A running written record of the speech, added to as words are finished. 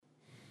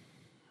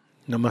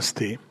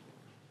Namaste.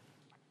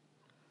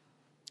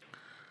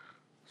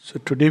 So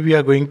today we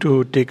are going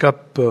to take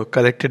up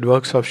Collected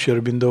Works of Sri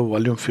Aurobindo,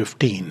 Volume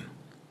 15,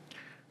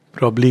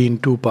 probably in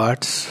two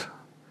parts.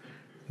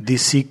 The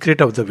Secret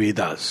of the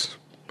Vedas.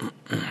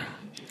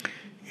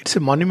 It's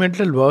a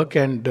monumental work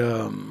and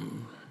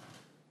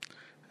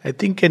I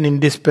think an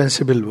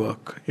indispensable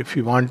work if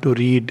you want to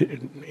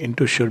read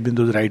into Sri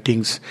Aurobindo's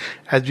writings.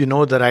 As you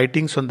know, the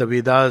writings on the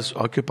Vedas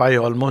occupy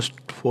almost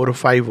 4 or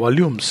 5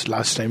 volumes.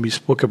 Last time we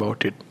spoke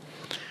about it.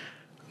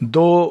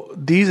 Though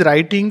these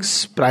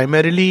writings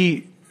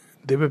primarily,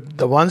 they were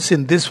the ones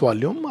in this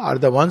volume are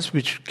the ones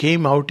which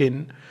came out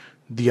in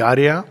the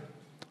Arya,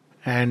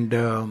 and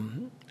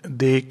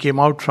they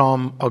came out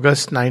from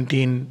August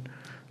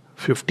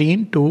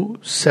 1915 to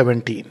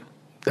 17.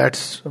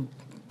 That's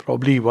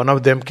probably one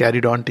of them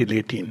carried on till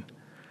 18.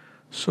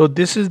 So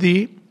this is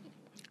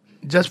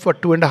just for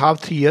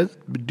 2.5-3 years,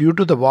 due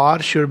to the war,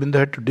 Sri Aurobindo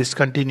had to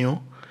discontinue.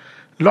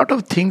 A lot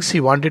of things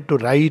he wanted to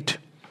write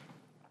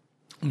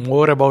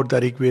more about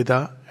the Rig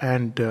Veda,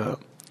 and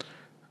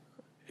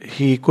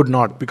he could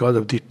not because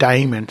of the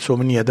time and so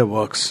many other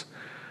works.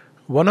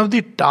 One of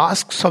the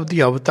tasks of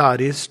the avatar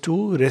is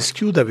to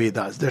rescue the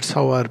Vedas. That's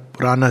how our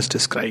Puranas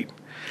describe.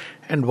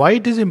 And why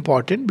it is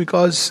important?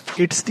 Because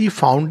it's the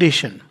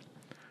foundation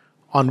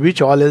on which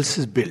all else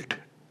is built.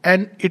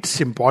 And its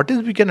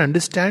importance we can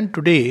understand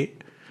today.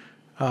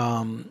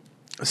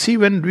 See,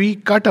 when we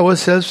cut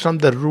ourselves from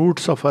the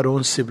roots of our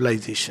own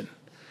civilization,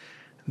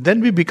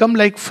 then we become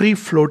like free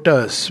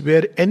floaters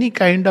where any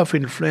kind of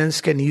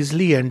influence can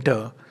easily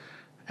enter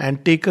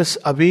and take us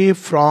away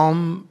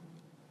from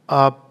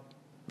a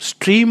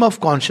stream of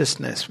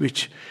consciousness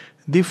which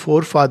the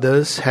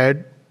forefathers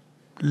had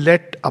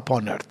let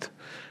upon earth.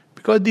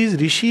 Because these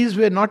rishis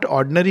were not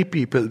ordinary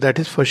people, that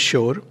is for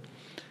sure.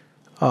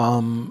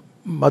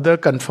 Mother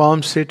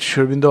confirms it,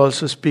 Sri Aurobindo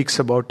also speaks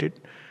about it.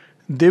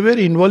 They were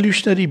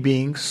involutionary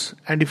beings,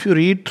 and if you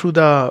read through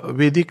the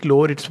Vedic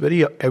lore, it's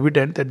very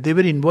evident that they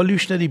were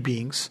involutionary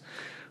beings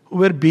who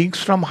were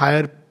beings from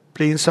higher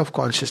planes of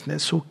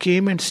consciousness who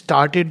came and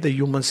started the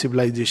human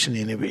civilization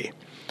in a way.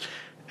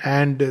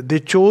 And they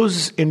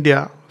chose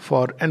India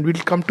and we'll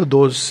come to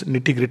those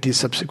nitty-gritty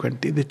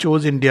subsequently. They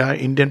chose India,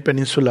 Indian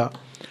Peninsula,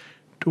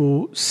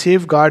 to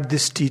safeguard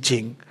this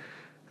teaching,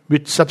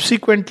 which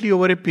subsequently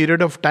over a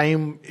period of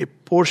time, a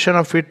portion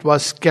of it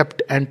was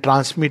kept and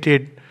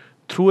transmitted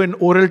through an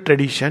oral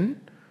tradition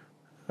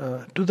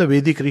to the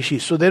Vedic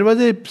rishis. So there was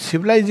a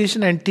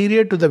civilization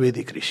anterior to the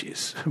Vedic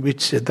rishis,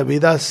 which the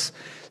Vedas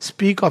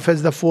speak of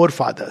as the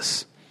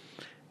forefathers.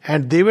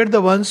 And they were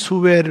the ones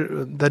who were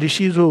the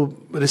rishis who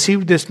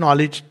received this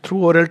knowledge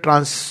through oral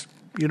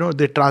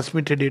they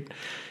transmitted it.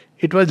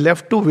 It was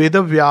left to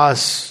Veda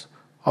Vyas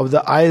of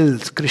the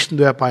Isles,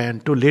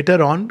 Krishnadvapayan, to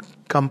later on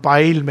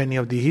compile many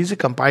of these. He's a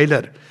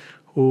compiler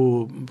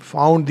who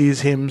found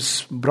these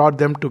hymns, brought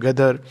them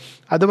together.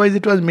 Otherwise,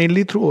 it was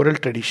mainly through oral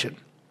tradition.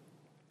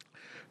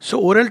 So,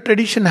 oral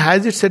tradition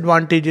has its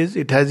advantages,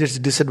 it has its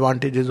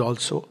disadvantages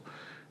also,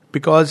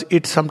 because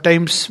it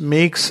sometimes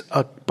makes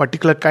a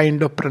particular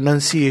kind of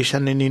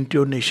pronunciation and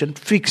intonation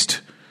fixed,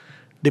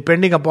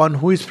 depending upon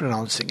who is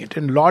pronouncing it.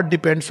 And a lot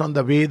depends on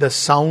the way the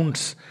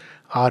sounds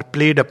are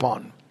played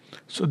upon.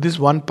 So, this is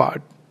one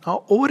part.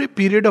 Now, over a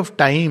period of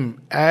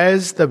time,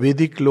 as the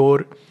Vedic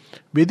lore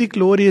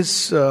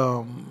is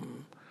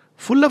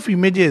full of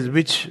images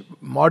which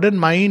modern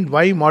mind,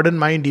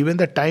 even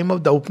the time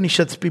of the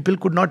Upanishads, people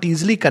could not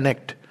easily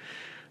connect.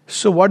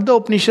 So what the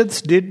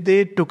Upanishads did,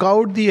 they took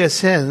out the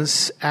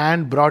essence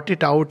and brought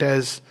it out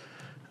as,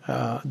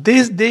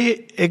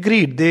 they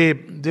agreed, they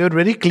were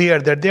very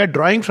clear that they are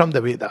drawing from the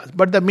Vedas,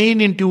 but the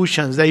main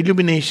intuitions, the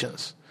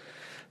illuminations.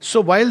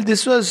 So while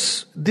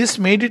this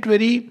made it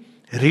very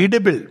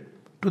readable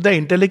to the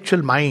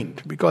intellectual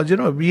mind, because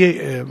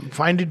we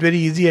find it very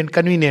easy and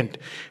convenient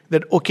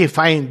that okay,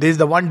 fine, there is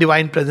the one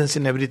divine presence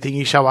in everything,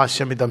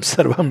 Ishavasyamidam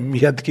sarvam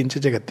yad kincha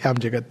jagatyam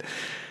jagat.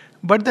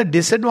 But the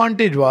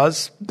disadvantage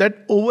was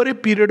that over a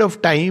period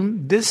of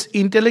time, this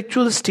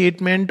intellectual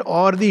statement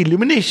or the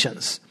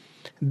illuminations,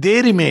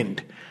 they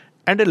remained,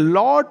 and a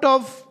lot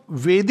of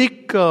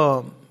Vedic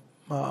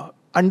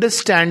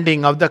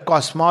understanding of the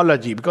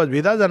cosmology, because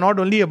Vedas are not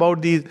only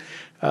about these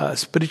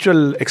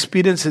spiritual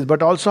experiences,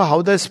 but also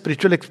how the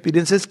spiritual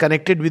experiences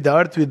connected with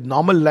earth, with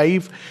normal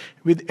life,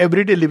 with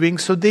everyday living.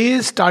 So they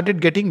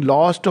started getting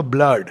lost or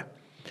blurred.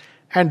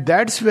 And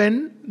that's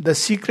when the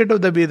secret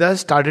of the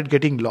Vedas started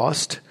getting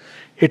lost.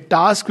 A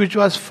task which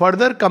was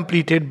further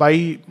completed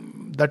by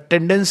the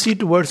tendency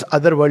towards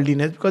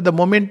otherworldliness, because the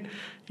moment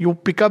you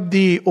pick up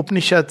the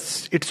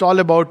Upanishads, it's all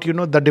about,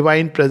 the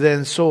divine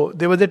presence. So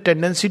there was a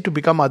tendency to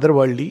become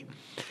otherworldly,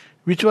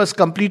 which was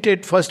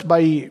completed first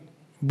by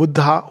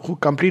Buddha, who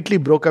completely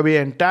broke away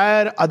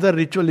entire other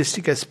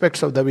ritualistic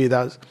aspects of the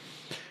Vedas.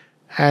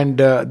 And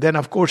then,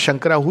 of course,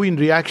 Shankara, who in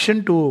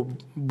reaction to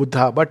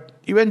Buddha, but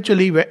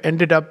eventually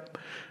ended up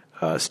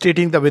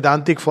stating the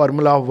Vedantic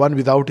formula of one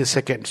without a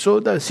second.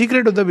 So the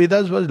secret of the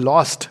Vedas was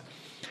lost.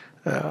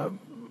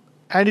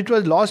 And it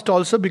was lost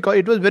also because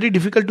it was very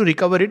difficult to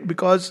recover it,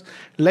 because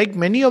like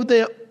many of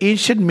the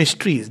ancient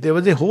mysteries, there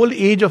was a whole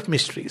age of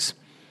mysteries.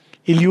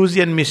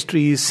 Eleusinian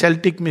mysteries,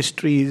 Celtic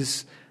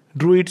mysteries,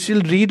 Druids,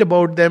 you'll read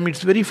about them.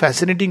 It's very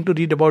fascinating to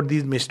read about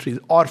these mysteries.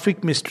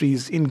 Orphic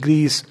mysteries in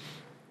Greece.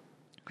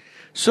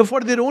 So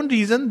for their own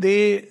reason,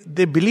 they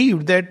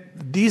believed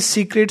that these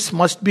secrets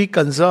must be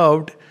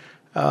conserved.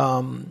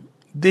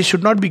 They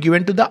should not be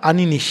given to the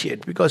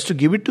uninitiate, because to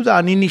give it to the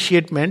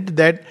uninitiate meant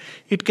that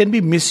it can be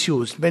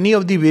misused. Many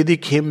of the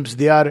Vedic hymns,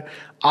 they are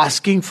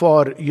asking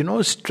for,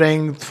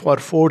 strength, for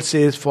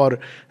forces, for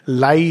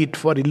light,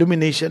 for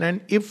illumination. And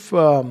if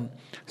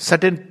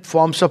certain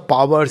forms of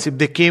powers, if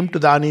they came to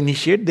the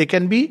uninitiate, they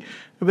can be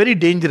very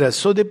dangerous.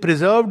 So they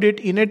preserved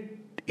it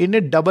in a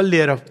double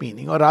layer of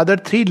meaning, or rather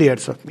 3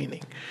 layers of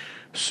meaning.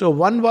 So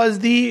one was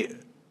the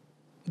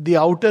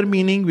outer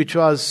meaning, which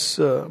was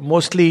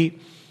mostly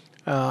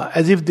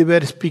as if they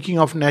were speaking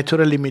of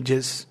natural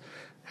images,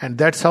 and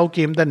that's how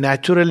came the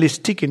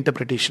naturalistic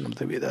interpretation of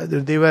the Vedas.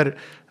 They were,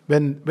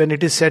 when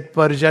it is said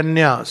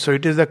Parjanya, so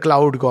it is the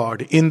cloud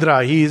god.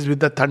 Indra, he is with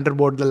the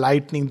thunderbolt, the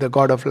lightning, the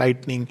god of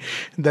lightning.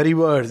 The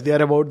rivers, they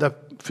are about the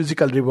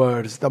physical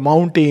rivers, the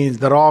mountains,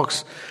 the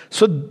rocks.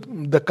 So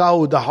the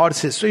cow, the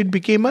horses. So it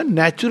became a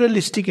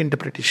naturalistic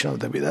interpretation of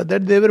the Vedas,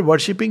 that they were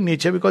worshipping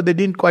nature because they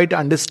didn't quite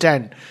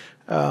understand.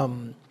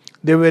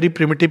 They were very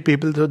primitive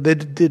people, so they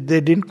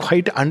didn't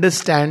quite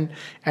understand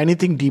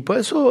anything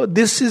deeper. So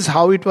this is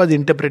how it was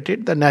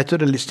interpreted, the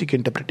naturalistic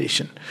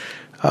interpretation,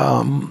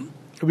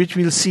 which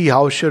we'll see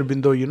how Sri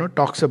Aurobindo,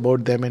 talks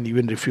about them and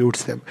even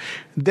refutes them.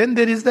 Then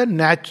there is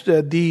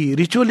the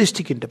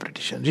ritualistic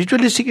interpretation.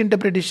 Ritualistic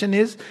interpretation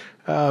is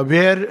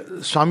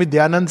where Swami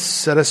Dayananda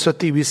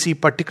Saraswati, we see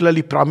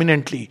particularly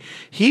prominently.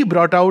 He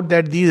brought out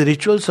that these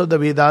rituals of the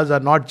Vedas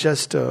are not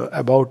just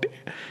about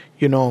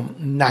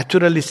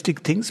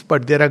naturalistic things,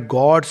 but there are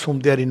gods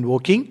whom they are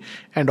invoking,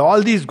 and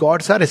all these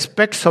gods are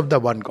aspects of the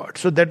one God.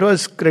 So that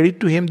was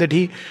credit to him that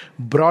he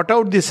brought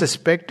out this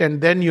aspect,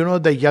 and then the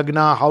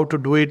yagna, how to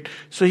do it.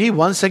 So he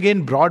once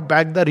again brought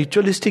back the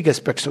ritualistic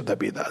aspects of the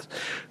Vedas.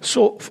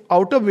 So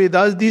out of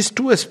Vedas, these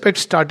 2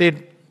 aspects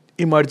started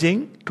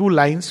emerging, 2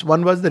 lines.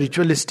 One was the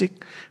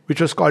ritualistic,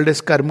 which was called as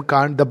Karma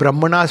Kand. The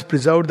Brahmanas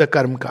preserved the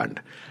Karma Kand.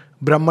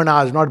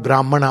 Brahmanas, not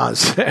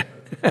Brahmanas.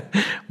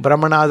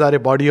 Brahmanas are a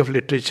body of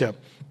literature.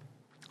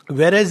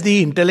 Whereas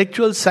the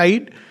intellectual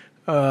side,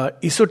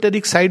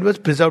 esoteric side, was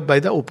preserved by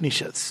the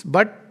Upanishads.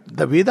 But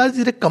the Vedas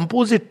is a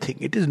composite thing.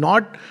 It is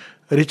not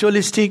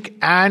ritualistic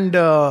and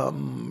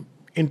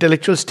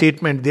intellectual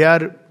statement. They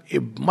are a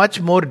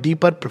much more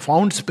deeper,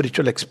 profound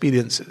spiritual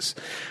experiences.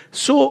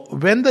 So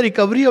when the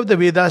recovery of the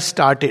Vedas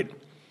started,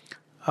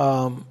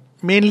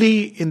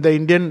 mainly in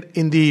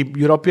the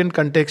European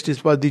context,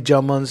 it was the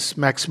Germans,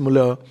 Max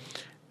Muller.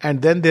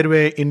 And then there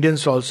were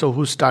Indians also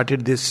who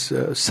started this.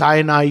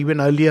 Sayana, even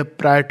earlier,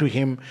 prior to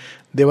him,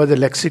 there was a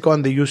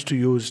lexicon they used to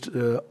use,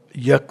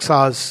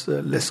 Yaksa's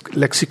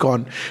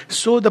lexicon.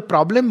 So the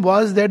problem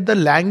was that the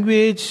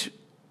language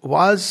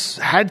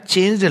had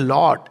changed a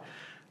lot.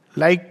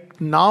 Like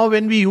now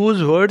when we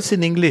use words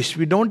in English,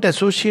 we don't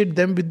associate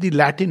them with the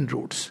Latin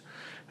roots.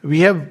 We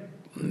have,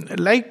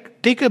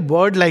 take a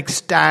word like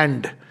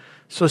stand.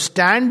 So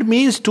stand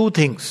means 2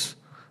 things.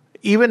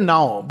 Even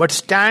now, but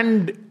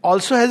stand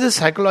also has a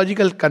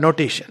psychological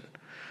connotation.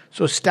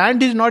 So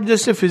stand is not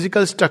just a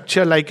physical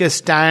structure like a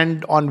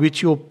stand on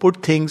which you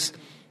put things.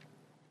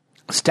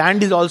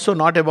 Stand is also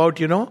not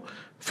about,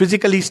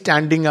 physically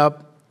standing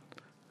up.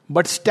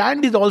 But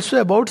stand is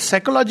also about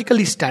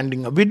psychologically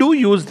standing up. We do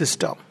use this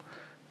term,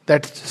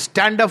 that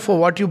stand up for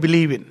what you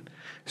believe in.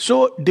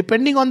 So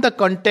depending on the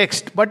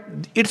context, but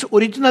its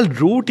original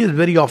root is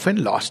very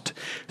often lost.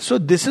 So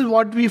this is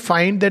what we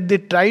find, that they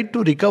tried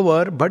to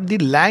recover, but the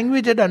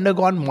language had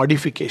undergone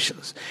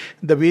modifications.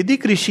 The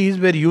Vedic rishis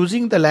were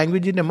using the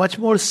language in a much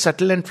more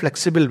subtle and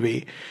flexible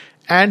way.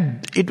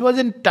 And it was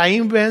in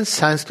time when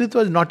Sanskrit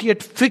was not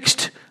yet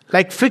fixed,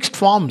 like fixed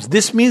forms.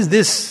 This means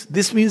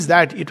this means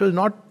that. It was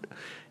not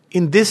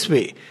in this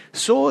way.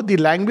 So the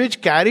language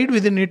carried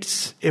within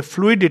it a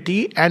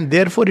fluidity, and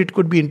therefore it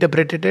could be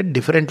interpreted at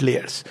different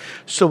layers.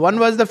 So one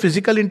was the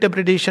physical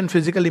interpretation,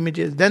 physical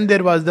images. Then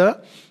there was the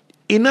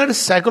inner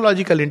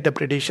psychological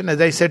interpretation,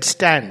 as I said,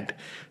 stand.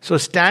 So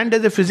stand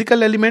as a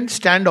physical element,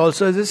 stand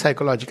also as a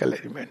psychological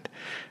element.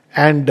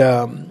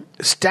 And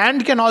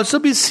stand can also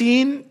be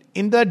seen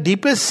in the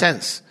deepest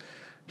sense.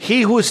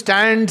 He who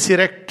stands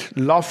erect,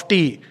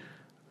 lofty,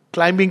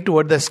 climbing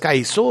toward the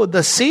sky. So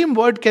the same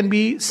word can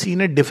be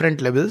seen at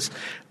different levels,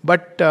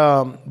 but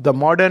the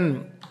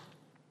modern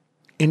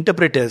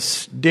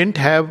interpreters didn't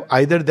have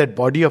either that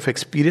body of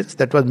experience,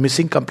 that was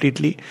missing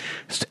completely,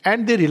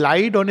 and they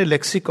relied on a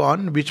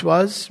lexicon which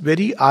was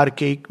very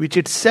archaic, which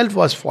itself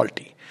was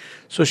faulty.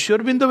 So Sri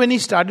Aurobindo, when he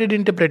started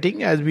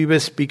interpreting, as we were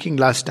speaking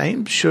last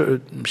time,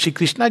 Shri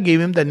Krishna gave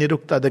him the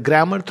Nirukta, the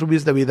grammar through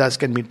which the Vedas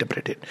can be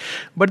interpreted.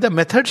 But the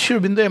method Sri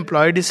Aurobindo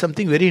employed is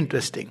something very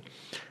interesting.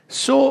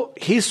 So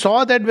he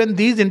saw that when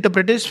these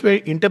interpreters were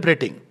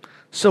interpreting,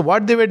 so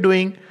what they were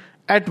doing,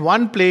 At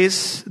one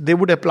place, they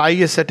would apply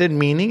a certain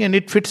meaning and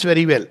it fits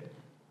very well.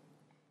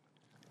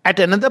 At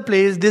another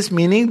place, this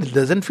meaning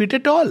doesn't fit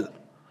at all.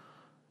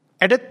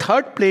 At a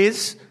third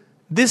place,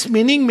 this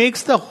meaning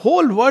makes the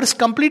whole words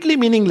completely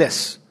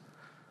meaningless.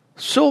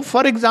 So,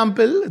 for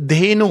example,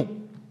 dhenu.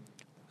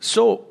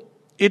 So,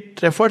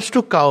 it refers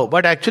to cow,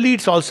 but actually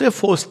it's also a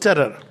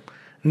fosterer,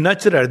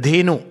 nurturer,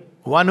 dhenu,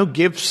 one who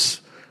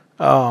gives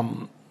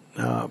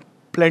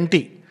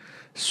plenty.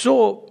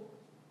 So,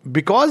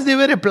 because they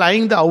were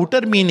applying the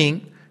outer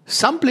meaning,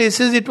 some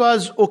places it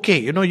was okay,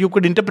 you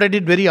could interpret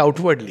it very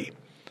outwardly.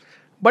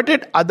 But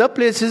at other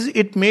places,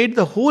 it made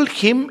the whole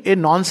hymn a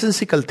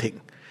nonsensical thing.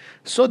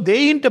 So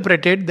they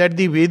interpreted that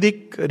the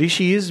Vedic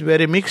rishis were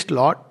a mixed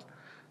lot.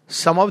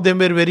 Some of them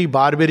were very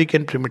barbaric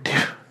and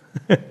primitive.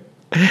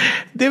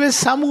 There were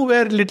some who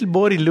were a little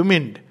more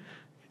illumined,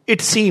 it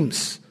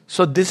seems.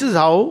 So this is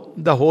how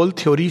the whole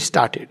theory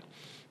started,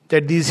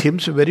 that these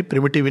hymns were very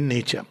primitive in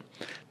nature.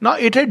 Now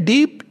it had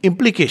deep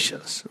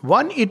implications.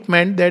 One, it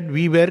meant that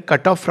we were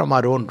cut off from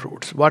our own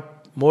roots.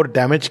 What more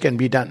damage can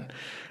be done?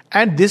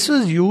 And this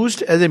was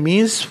used as a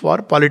means for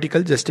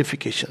political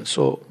justification.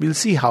 So we'll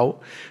see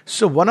how.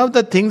 So one of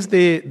the things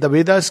the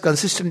Vedas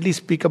consistently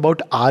speak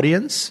about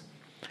Aryans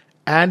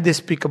and they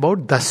speak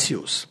about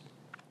Dasyus.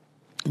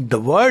 The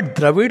word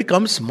Dravid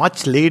comes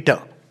much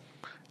later.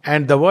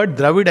 And the word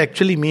Dravid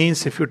actually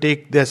means, if you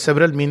take, there are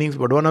several meanings,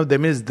 but one of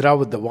them is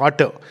Drav, the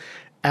water.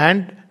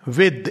 And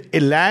with a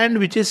land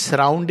which is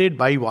surrounded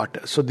by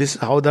water. So this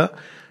is how the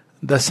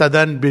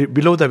southern,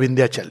 below the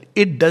Vindhyachal.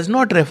 It does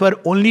not refer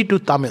only to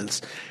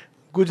Tamils.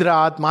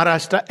 Gujarat,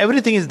 Maharashtra,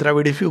 everything is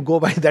Dravid if you go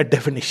by that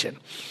definition.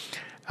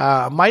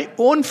 My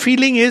own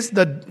feeling is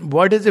that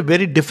word has a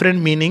very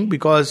different meaning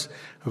because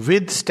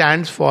Vid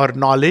stands for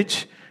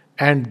knowledge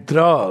and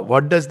Dra,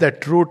 what does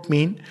that root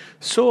mean?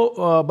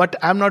 So, but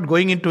I'm not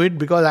going into it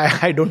because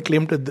I don't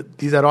claim to,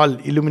 these are all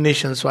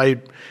illuminations, so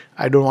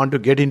I don't want to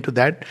get into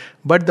that.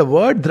 But the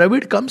word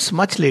Dravid comes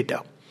much later.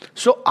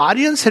 So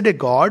Aryans had a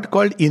god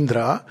called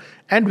Indra,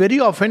 and very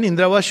often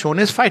Indra was shown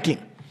as fighting.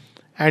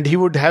 And he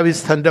would have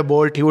his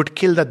thunderbolt, he would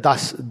kill the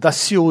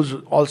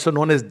Dasyus, also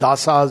known as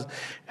Dasas,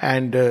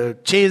 and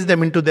chase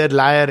them into their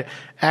lair.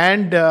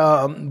 And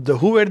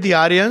who were the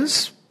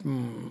Aryans?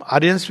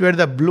 Aryans were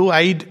the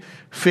blue-eyed,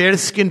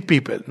 fair-skinned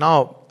people.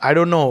 Now, I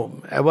don't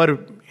know, ever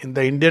in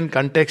the Indian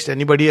context,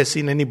 anybody has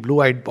seen any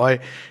blue-eyed boy,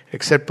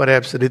 except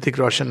perhaps Hrithik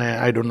Roshan.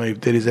 I don't know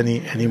if there is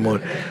any more.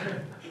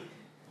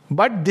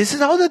 But this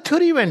is how the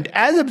theory went.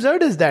 As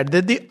absurd as that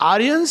the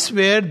Aryans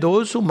were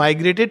those who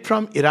migrated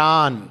from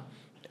Iran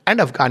and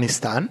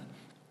Afghanistan,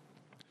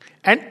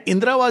 and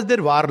Indra was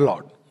their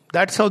warlord.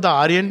 That's how the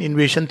Aryan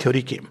invasion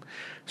theory came.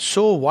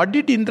 So what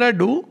did Indra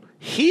do?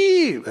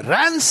 He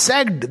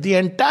ransacked the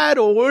entire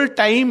old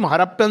time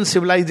Harappan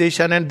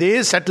civilization, and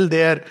they settled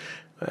there,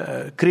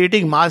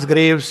 creating mass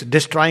graves,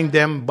 destroying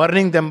them,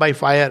 burning them by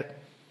fire.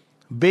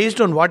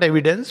 Based on what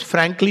evidence?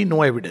 Frankly,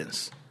 no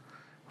evidence.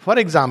 For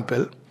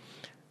example,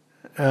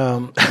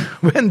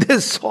 when they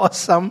saw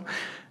some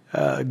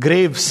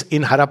graves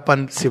in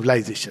Harappan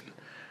civilization,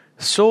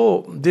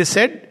 so they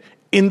said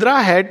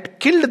Indra had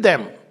killed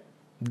them.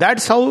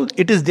 That's how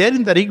it is there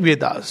in the Rig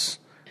Vedas,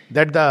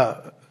 that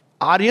the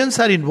Aryans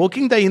are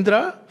invoking the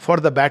Indra for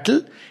the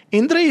battle.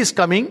 Indra is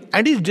coming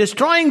and is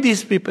destroying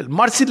these people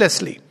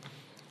mercilessly.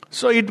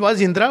 So it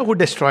was Indra who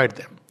destroyed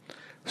them.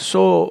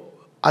 So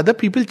other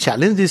people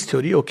challenge this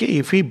theory. Okay,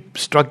 if he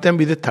struck them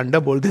with a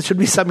thunderbolt, there should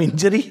be some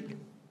injury.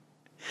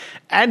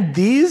 And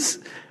these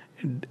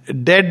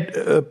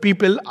dead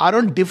people are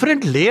on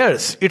different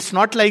layers. It's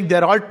not like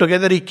they're all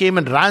together. He came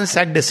and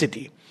ransacked the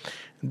city.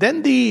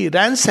 Then the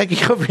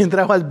ransacking of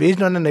Indra was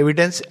based on an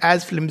evidence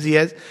as flimsy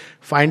as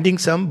finding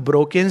some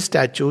broken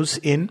statues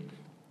in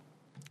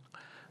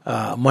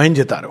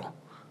Mohenjo-daro.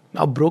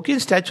 Now, broken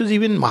statues,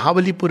 even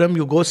Mahabalipuram,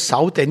 you go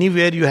south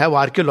anywhere, you have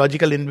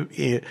archaeological,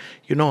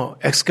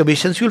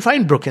 excavations, you'll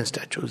find broken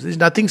statues. There's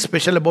nothing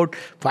special about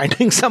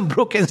finding some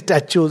broken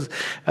statues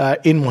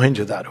in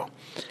Mohenjo-daro.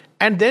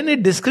 And then a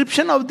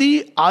description of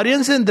the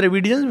Aryans and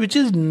Dravidians, which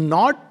is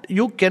not,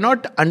 you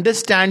cannot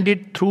understand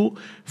it through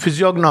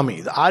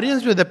physiognomy. The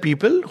Aryans were the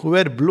people who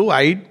were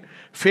blue-eyed,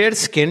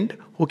 fair-skinned,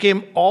 who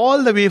came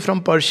all the way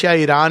from Persia,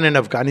 Iran and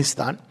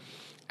Afghanistan.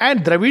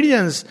 And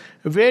Dravidians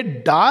were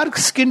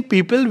dark-skinned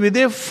people with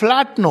a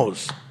flat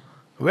nose.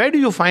 Where do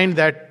you find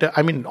that?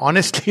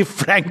 Honestly,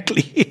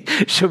 frankly,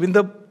 Sri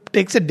Aurobindo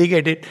takes a dig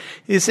at it.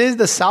 He says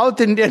the South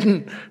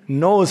Indian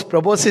nose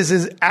proboscis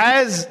is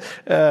as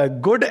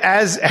good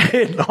as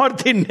a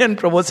North Indian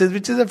proboscis,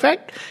 which is a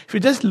fact. If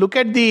you just look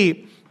at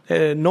the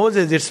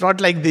noses, it's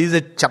not like there is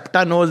a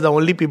chapta nose. The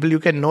only people you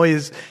can know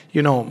is,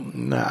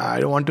 I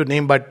don't want to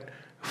name, but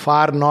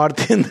far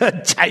north in the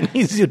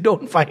Chinese, you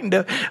don't find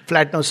a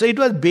flat nose. So it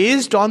was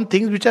based on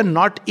things which are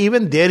not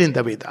even there in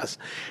the Vedas.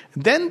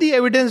 Then the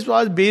evidence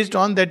was based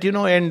on that,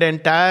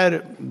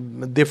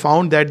 they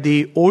found that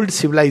the old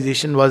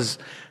civilization was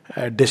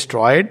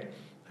destroyed,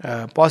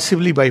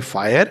 possibly by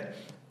fire.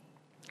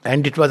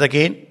 And it was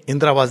again,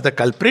 Indra was the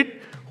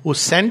culprit who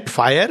sent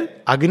fire,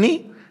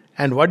 Agni,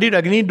 And what did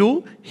Agni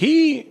do?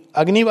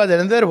 Agni was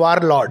another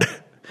warlord.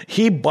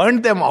 He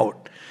burned them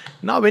out.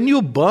 Now when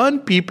you burn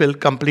people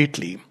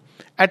completely,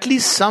 at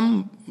least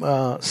some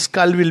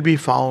skull will be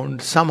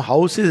found, some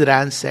house is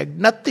ransacked,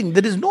 nothing,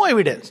 there is no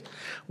evidence.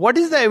 What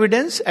is the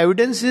evidence?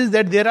 Evidence is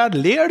that there are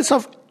layers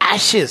of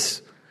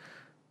ashes.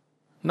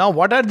 Now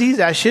what are these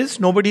ashes?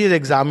 Nobody has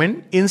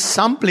examined. In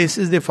some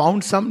places they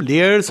found some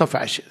layers of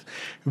ashes,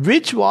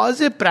 which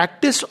was a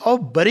practice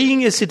of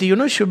burying a city.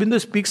 Sri Aurobindo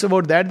speaks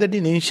about that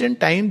in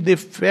ancient times they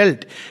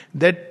felt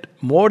that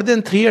more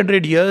than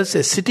 300 years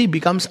a city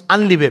becomes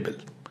unlivable.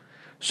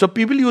 So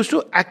people used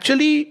to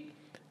actually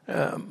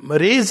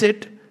raise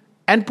it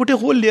and put a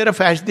whole layer of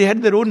ash. They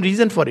had their own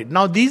reason for it.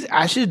 Now these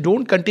ashes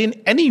don't contain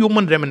any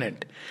human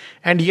remnant.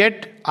 And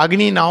yet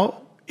Agni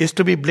now is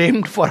to be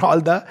blamed for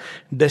all the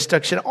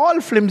destruction,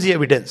 all flimsy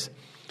evidence.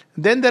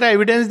 Then there are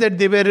evidence that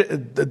they were,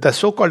 the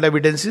so-called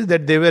evidences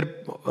that they were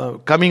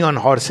coming on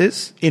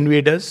horses,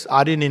 invaders,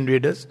 Aryan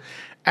invaders.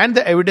 And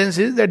the evidence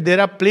is that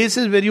there are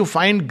places where you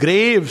find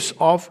graves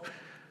of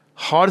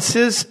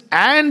horses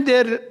and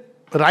their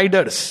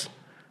riders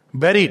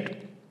buried.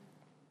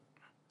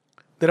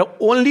 There are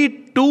only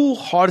 2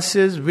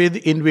 horses with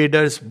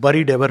invaders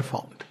buried ever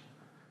found.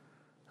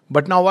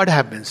 But now what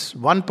happens?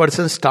 One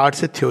person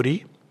starts a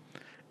theory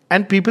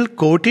and people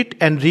quote it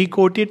and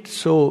re-quote it.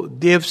 So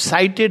they have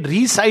cited,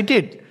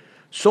 recited.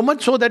 So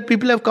much so that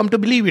people have come to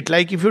believe it.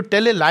 Like if you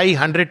tell a lie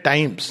 100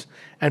 times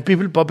and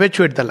people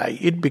perpetuate the lie,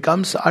 it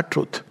becomes a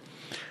truth.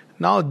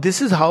 Now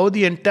this is how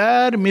the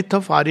entire myth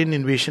of Aryan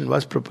invasion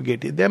was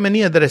propagated. There are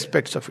many other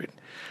aspects of it.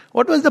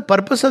 What was the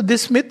purpose of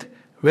this myth?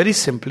 Very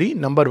simply,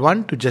 number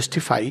one, to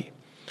justify.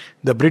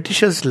 The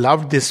Britishers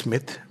loved this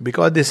myth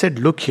because they said,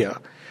 look here,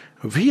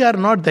 we are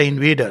not the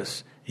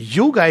invaders.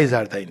 You guys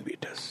are the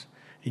invaders.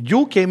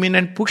 You came in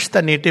and pushed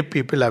the native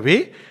people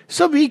away,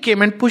 so we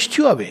came and pushed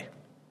you away.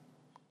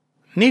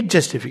 Neat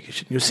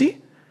justification. You see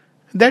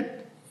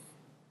that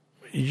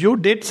you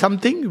did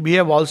something, we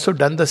have also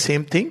done the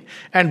same thing,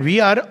 and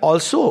we are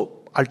also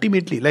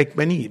ultimately, like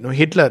many,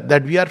 Hitler,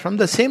 that we are from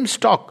the same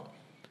stock.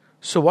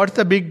 So what's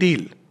the big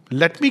deal?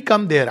 Let me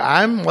come there.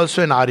 I am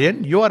also an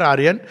Aryan, you are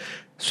Aryan.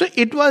 So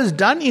it was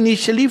done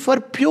initially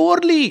for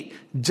purely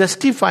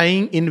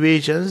justifying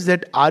invasions,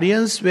 that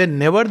Aryans were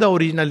never the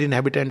original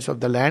inhabitants of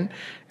the land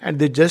and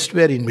they just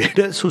were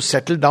invaders who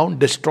settled down,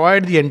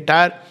 destroyed the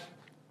entire,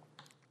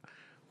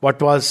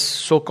 what was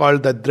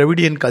so-called the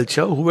Dravidian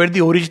culture, who were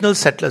the original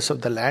settlers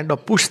of the land, or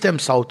pushed them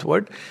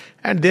southward,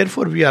 and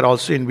therefore we are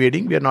also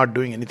invading, we are not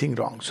doing anything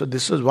wrong. So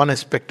this was one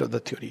aspect of the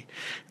theory.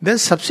 Then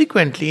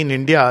subsequently in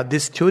India,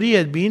 this theory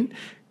has been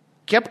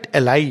kept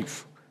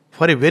alive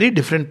for a very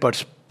different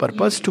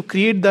purpose, to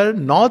create the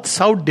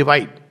north-south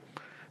divide.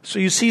 So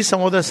you see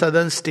some of the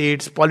southern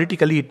states,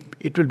 politically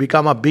it will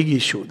become a big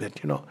issue that,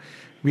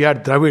 we are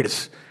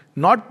Dravids.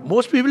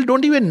 Most people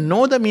don't even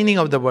know the meaning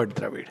of the word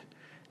Dravid.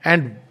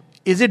 And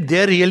is it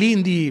there really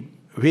in the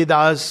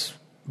Vedas,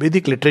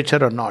 Vedic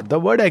literature or not? The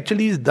word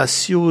actually is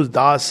Dasyus,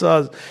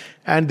 Dasas,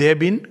 and they have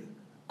been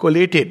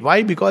collated.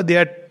 Why? Because they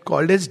are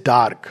called as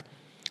dark.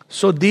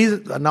 So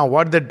now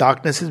what the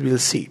darkness is, we'll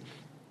see.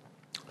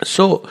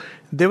 So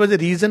there was a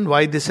reason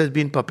why this has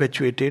been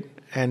perpetuated,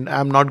 and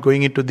I'm not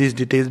going into these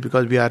details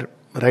because we are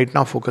right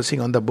now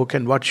focusing on the book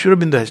and what Sri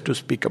Aurobindo has to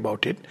speak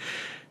about it.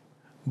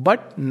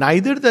 But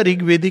neither the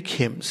Rig Vedic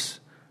hymns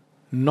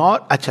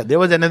there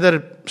was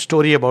another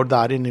story about the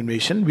Aryan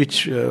invasion,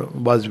 which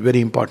was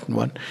very important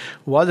one,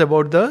 was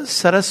about the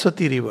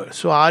Saraswati river.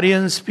 So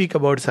Aryans speak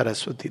about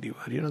Saraswati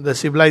river. The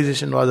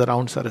civilization was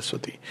around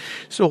Saraswati.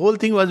 So whole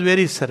thing was, where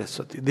is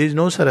Saraswati? There is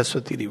no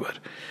Saraswati river.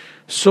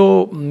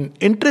 So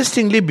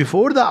interestingly,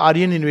 before the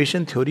Aryan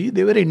invasion theory,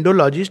 they were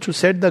Indologists who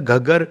said the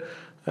Ghaggar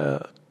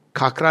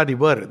Khakra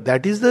river,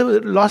 that is the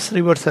lost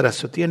river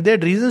Saraswati, and they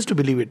had reasons to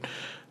believe it.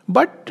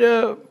 But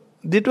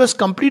it was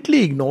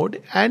completely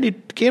ignored, and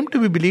it came to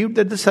be believed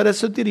that the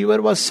Saraswati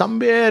river was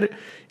somewhere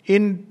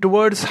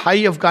towards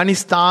high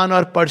Afghanistan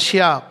or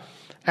Persia,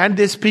 and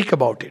they speak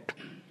about it.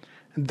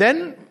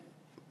 Then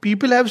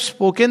people have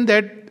spoken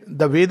that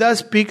the Vedas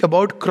speak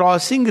about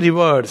crossing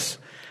rivers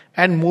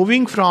and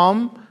moving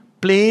from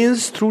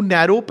plains through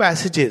narrow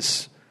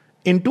passages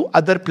into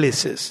other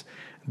places.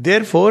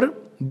 Therefore,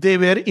 they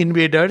were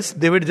invaders,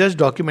 they were just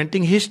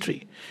documenting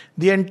history.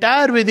 The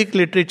entire Vedic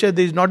literature,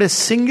 there is not a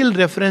single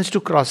reference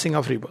to crossing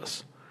of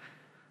rivers.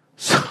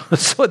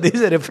 So there is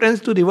a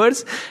reference to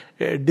rivers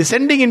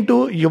descending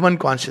into human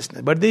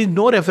consciousness, but there is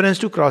no reference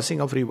to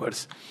crossing of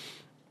rivers.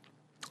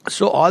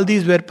 So all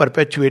these were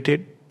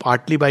perpetuated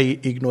partly by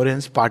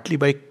ignorance, partly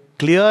by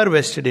clear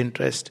vested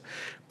interest,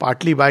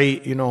 partly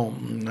by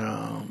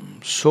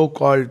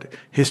so-called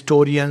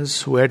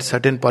historians who had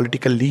certain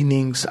political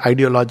leanings,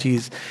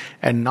 ideologies,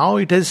 and now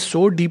it has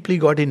so deeply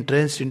got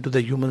entrenched into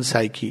the human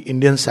psyche,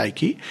 Indian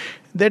psyche,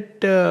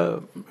 that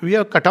we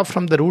are cut off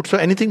from the root. So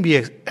anything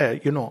we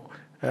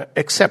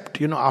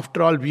accept,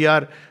 after all, we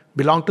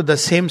belong to the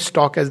same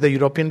stock as the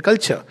European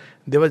culture.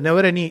 There was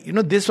never any,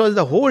 this was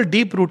the whole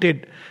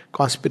deep-rooted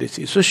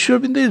conspiracy. So Sri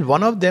Aurobindo is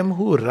one of them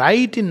who,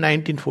 right in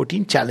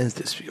 1914, challenged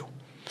this view.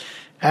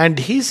 And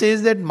he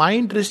says that my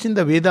interest in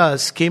the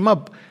Vedas came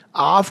up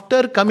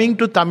after coming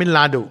to Tamil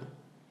Nadu.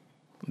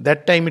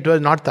 That time it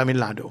was not Tamil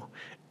Nadu.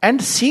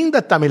 And seeing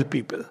the Tamil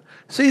people.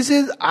 So he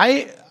says,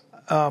 I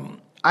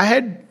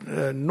had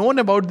known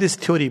about this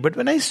theory, but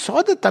when I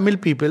saw the Tamil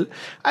people,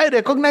 I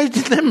recognized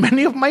in them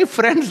many of my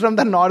friends from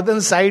the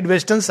northern side,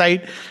 western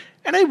side.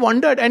 And I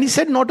wondered, and he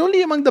said, not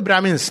only among the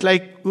Brahmins,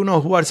 like,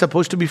 who are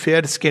supposed to be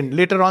fair-skinned.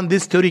 Later on,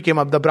 this theory came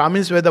up. The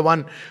Brahmins were the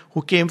one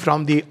who came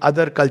from the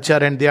other culture,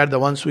 and they are the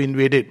ones who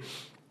invaded.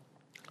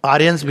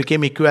 Aryans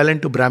became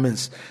equivalent to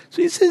Brahmins.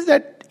 So he says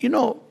that,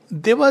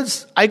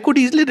 I could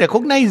easily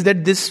recognize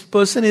that this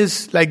person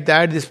is like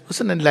that, this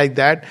person is like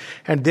that.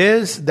 And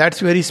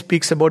that's where he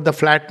speaks about the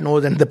flat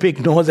nose and the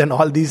big nose and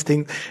all these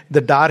things,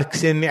 the dark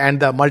skin and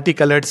the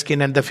multicolored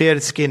skin and the fair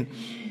skin.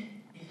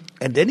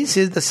 And then he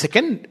says the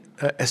second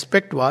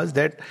aspect was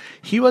that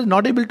he was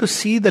not able to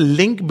see the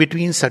link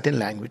between certain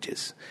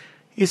languages.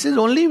 He says,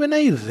 only when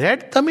I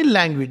read Tamil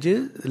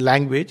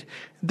language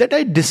that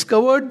I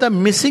discovered the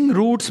missing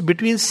roots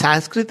between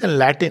Sanskrit and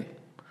Latin.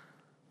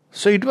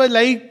 So it was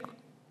like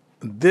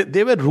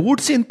there were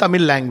roots in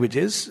Tamil language,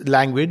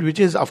 which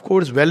is of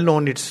course well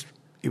known.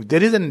 If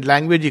there is a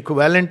language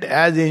equivalent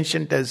as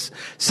ancient as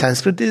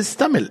Sanskrit, is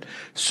Tamil.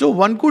 So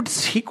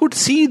he could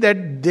see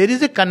that there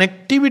is a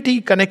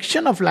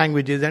connection of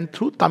languages, and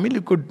through Tamil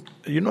you could,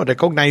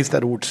 recognize the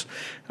roots,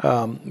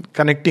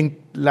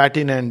 connecting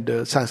Latin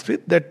and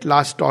Sanskrit. That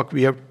last talk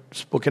we have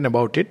spoken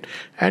about it,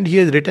 and he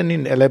has written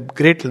in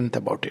great length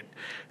about it.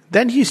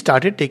 Then he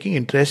started taking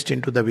interest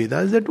into the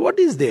Vedas, that what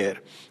is there?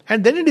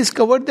 And then he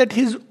discovered that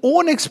his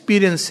own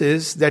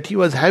experiences that he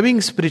was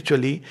having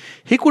spiritually,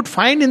 he could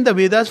find in the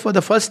Vedas for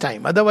the first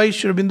time. Otherwise,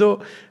 Sri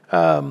Aurobindo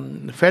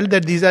felt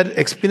that these are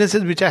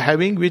experiences which are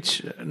having,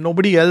 which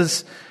nobody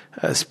else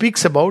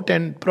speaks about,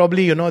 and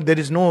probably, there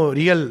is no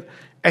real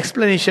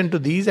explanation to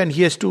these, and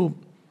he has to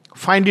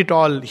find it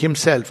all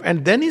himself.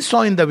 And then he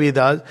saw in the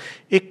Vedas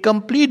a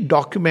complete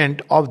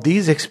document of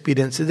these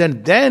experiences,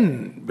 and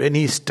then when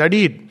he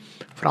studied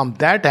from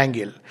that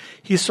angle,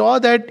 he saw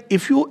that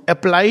if you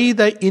apply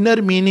the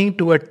inner meaning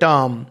to a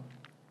term,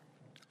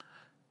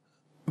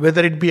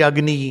 whether it be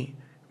Agni,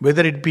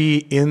 whether it be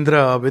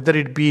Indra, whether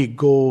it be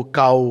go,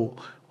 cow,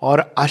 or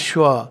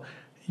Ashwa,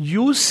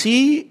 you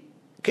see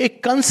a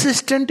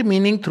consistent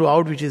meaning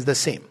throughout which is the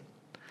same.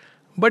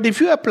 But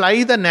if you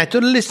apply the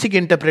naturalistic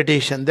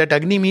interpretation that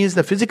Agni means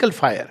the physical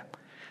fire,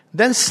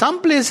 then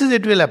some places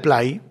it will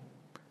apply,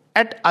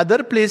 at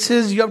other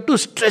places you have to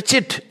stretch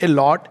it a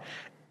lot,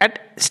 at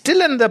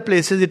still in other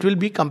places it will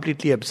be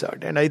completely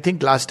absurd. And I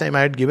think last time I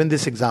had given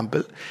this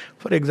example.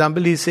 For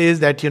example, he says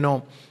that,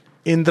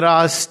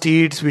 Indra's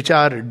steeds which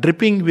are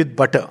dripping with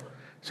butter.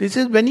 So he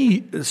says when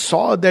he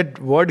saw that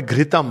word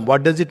Ghritam,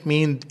 what does it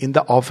mean in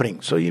the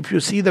offering? So if you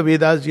see the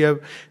Vedas, you have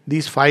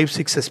these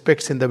 5-6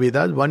 aspects in the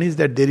Vedas. One is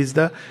that there is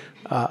the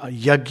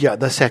yagya,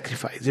 the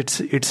sacrifice.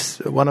 It's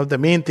one of the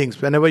main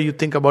things. Whenever you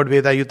think about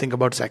Veda, you think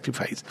about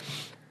sacrifice.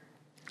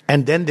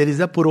 And then there is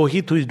the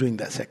Purohit who is doing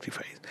the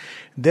sacrifice.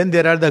 Then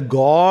there are the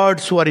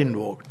gods who are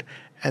invoked.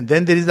 And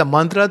then there is the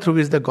mantra through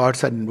which the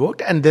gods are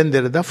invoked. And then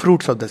there are the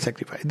fruits of the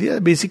sacrifice. These are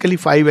basically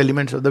 5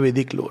 elements of the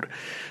Vedic lore.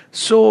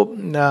 So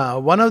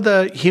one of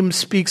the hymns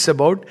speaks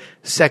about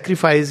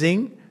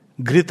sacrificing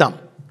Ghritam.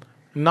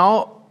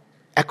 Now,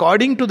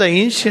 according to the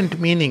ancient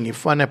meaning,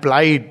 if one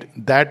applied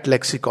that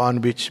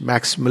lexicon which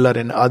Max Muller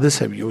and others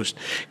have used,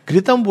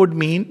 Ghritam would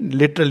mean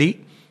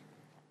literally,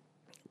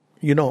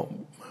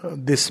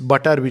 this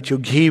butter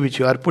ghee which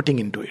you are putting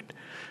into it.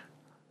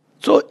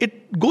 So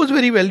it goes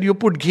very well. You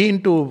put ghee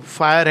into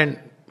fire and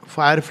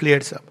fire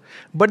flares up.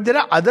 But there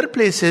are other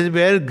places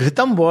where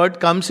Ghritam word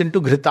comes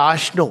into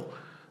Ghritashno,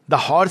 the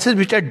horses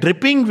which are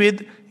dripping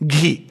with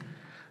ghee.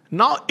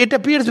 Now it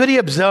appears very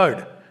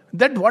absurd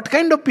that what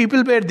kind of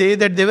people were they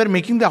that they were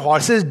making the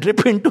horses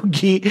drip into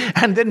ghee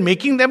and then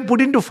making them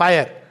put into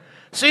fire.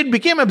 So it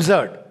became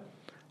absurd.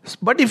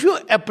 But if you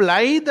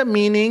apply the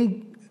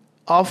meaning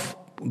of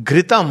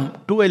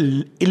Ghritam to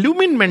an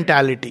illumined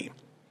mentality,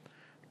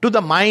 to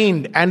the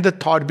mind and the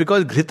thought,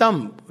 because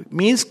Ghritam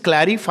means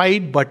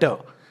clarified butter.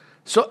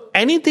 So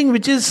anything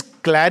which is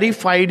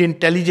clarified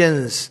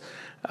intelligence,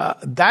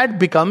 that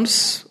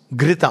becomes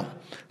Ghritam.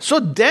 So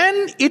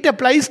then it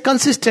applies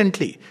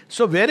consistently.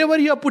 So wherever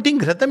you are putting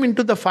Ghritam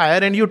into the fire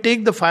and you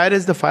take the fire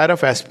as the fire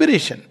of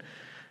aspiration.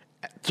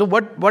 So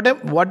what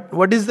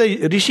is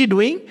the Rishi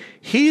doing?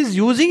 He is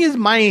using his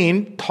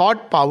mind,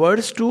 thought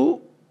powers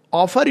to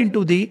offer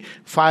into the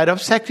fire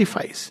of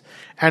sacrifice.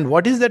 And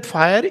what is that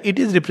fire? It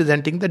is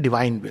representing the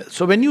divine will.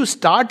 So when you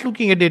start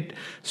looking at it,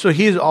 so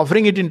he is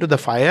offering it into the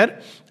fire,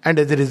 and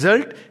as a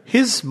result,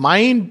 his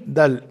mind,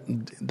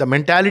 the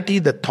mentality,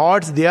 the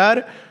thoughts, they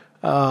are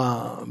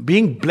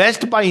being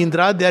blessed by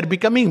Indra. They are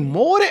becoming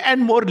more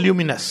and more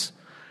luminous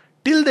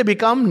till they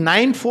become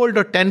 9-fold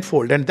or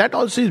 10-fold. And that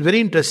also is very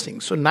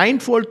interesting. So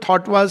 9-fold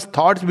thought was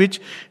thoughts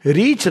which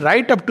reach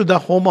right up to the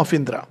home of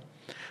Indra.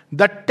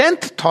 The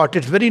 10th thought,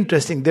 it's very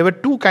interesting. There were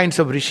 2 kinds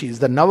of rishis,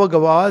 the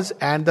Navagavas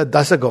and the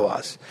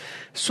Dasagavas.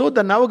 So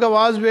the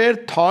Navagavas were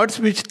thoughts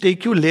which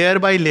take you layer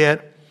by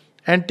layer,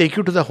 and take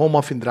you to the home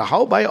of Indra.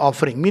 How? By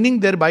offering. Meaning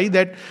thereby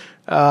that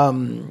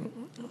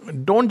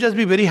don't just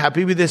be very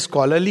happy with a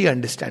scholarly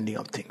understanding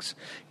of things.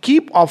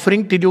 Keep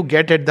offering till you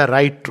get at the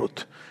right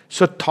truth.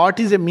 So thought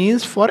is a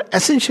means for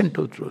ascension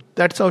to truth.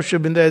 That's how Sri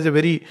Aurobindo has a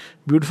very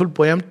beautiful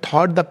poem,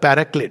 Thought the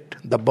Paraclete,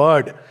 the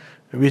bird,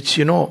 which,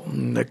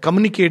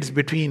 communicates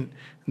between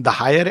the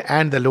higher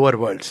and the lower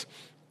worlds.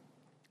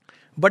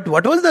 But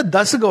what was the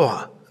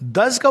Dasgava?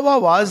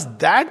 Dasgava was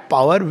that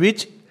power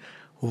which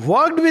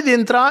worked with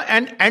Indra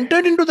and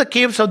entered into the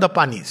caves of the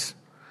Panis.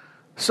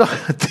 So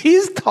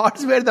these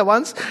thoughts were the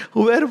ones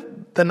who were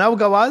the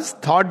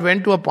Navgavas. Thought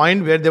went to a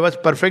point where there was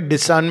perfect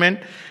discernment,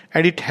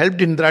 and it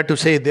helped Indra to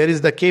say, there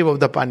is the cave of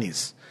the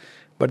Panis.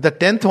 But the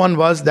 10th one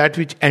was that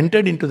which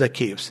entered into the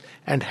caves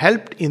and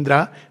helped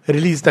Indra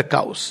release the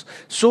cows.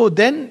 So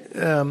then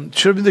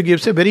Sri Aurobindo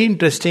gives a very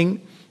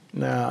interesting,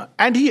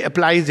 and he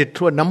applies it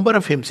through a number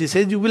of hymns. He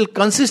says you will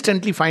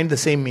consistently find the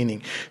same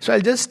meaning. So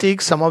I'll just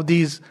take some of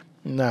these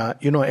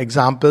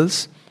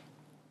examples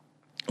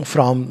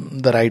from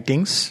the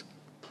writings.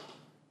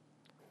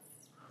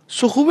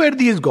 So who were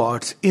these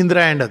gods?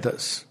 Indra and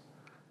others.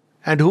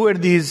 And who were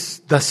these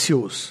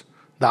Dasyus?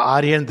 The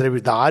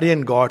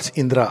Aryan gods,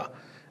 Indra.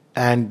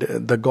 And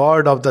the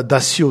god of the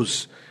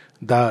Dasyus,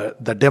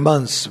 the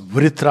demons,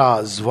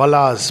 Vritras,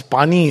 Valas,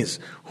 Panis.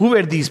 Who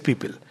were these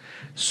people?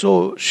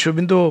 So Sri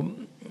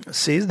Aurobindo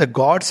says the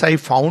gods I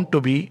found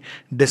to be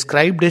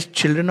described as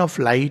children of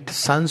light,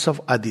 sons of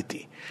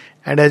Aditi.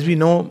 And as we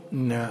know,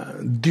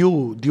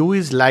 Dew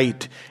is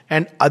light,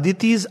 and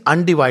Aditi is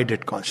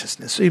undivided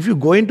consciousness. So if you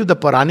go into the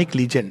Puranic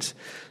legends,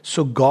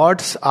 so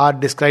gods are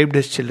described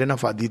as children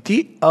of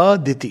Aditi.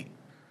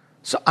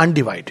 So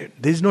undivided.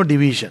 There is no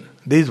division.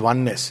 There is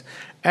oneness.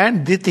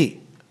 And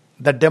Diti,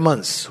 the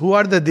demons. Who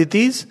are the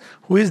Ditis?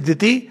 Who is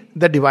Diti?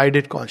 The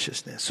divided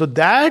consciousness. So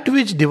that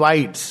which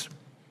divides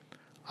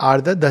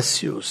are the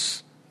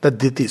Dasyus, the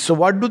Ditis. So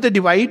what do they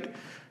divide?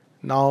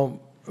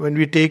 Now, when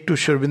we take to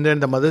Sri Aurobindo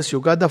and the Mother's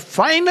Yoga, the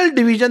final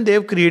division they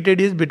have created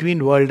is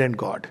between world and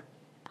God.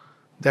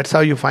 That's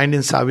how you find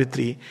in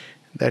Savitri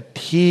that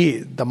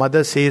the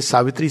mother says,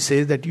 Savitri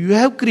says that you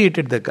have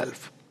created the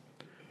gulf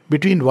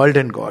between world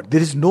and God.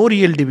 There is no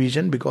real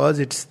division because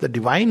it's the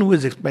divine who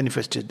is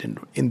manifested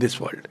in this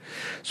world.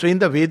 So in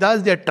the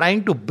Vedas, they are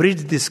trying to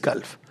bridge this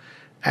gulf.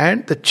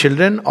 And the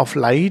children of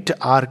light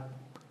are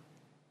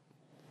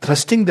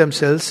thrusting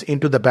themselves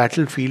into the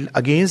battlefield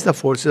against the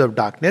forces of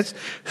darkness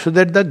so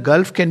that the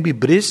gulf can be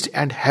bridged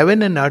and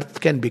heaven and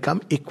earth can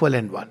become equal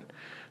and one.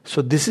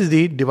 So this is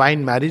the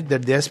divine marriage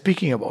that they are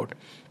speaking about.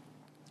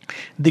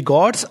 The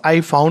gods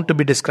I found to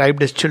be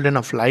described as children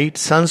of light,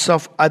 sons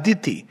of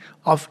Aditi,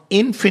 of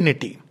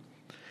infinity.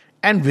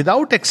 And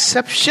without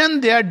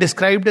exception, they are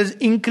described as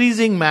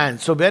increasing man.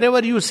 So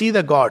wherever you see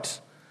the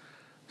gods,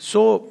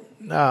 so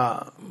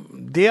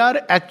they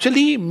are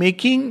actually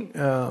making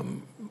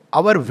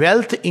our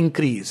wealth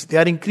increase. They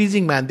are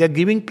increasing man. They are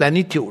giving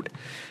plenitude.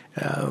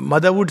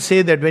 Mother would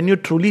say that when you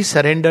truly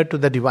surrender to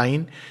the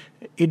divine,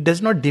 it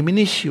does not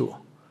diminish you.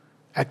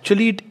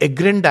 Actually, it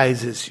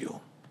aggrandizes you.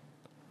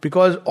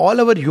 Because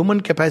all our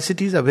human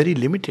capacities are very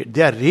limited.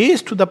 They are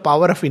raised to the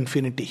power of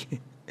infinity.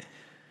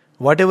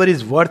 Whatever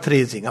is worth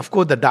raising. Of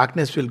course, the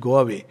darkness will go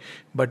away.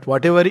 But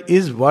whatever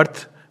is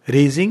worth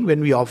raising,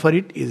 when we offer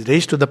it, is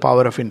raised to the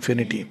power of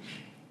infinity.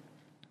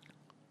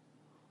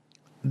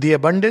 The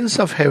abundance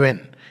of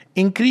heaven,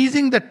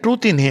 increasing the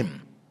truth in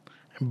him,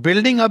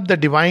 building up the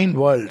divine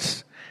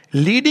worlds,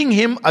 leading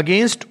him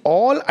against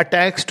all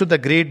attacks to the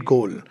great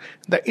goal,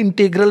 the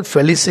integral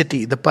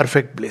felicity, the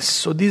perfect bliss.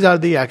 So these are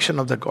the action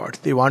of the gods.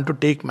 They want to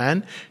take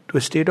man to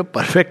a state of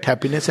perfect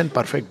happiness and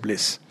perfect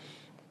bliss.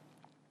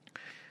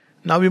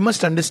 Now we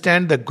must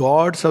understand the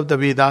gods of the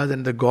Vedas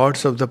and the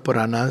gods of the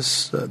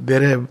Puranas, they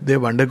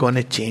have undergone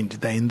a change.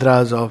 The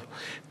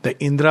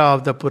Indra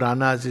of the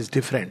Puranas is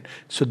different.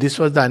 So this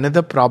was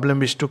another problem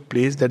which took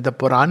place, that the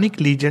Puranic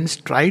legends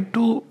tried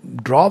to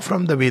draw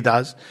from the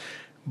Vedas,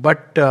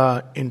 but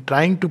in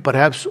trying to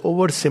perhaps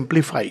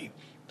oversimplify,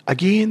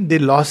 again they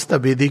lost the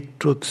Vedic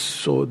truths.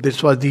 So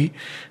this was the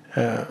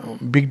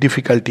big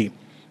difficulty.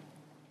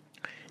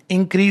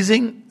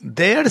 Increasing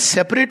their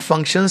separate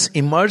functions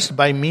emerged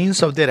by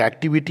means of their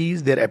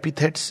activities, their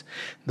epithets,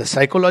 the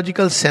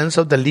psychological sense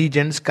of the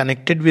legends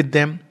connected with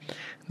them,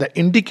 the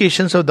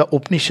indications of the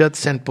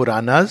Upanishads and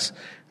Puranas,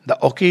 the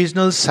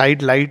occasional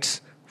sidelights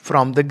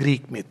from the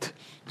Greek myth.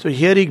 So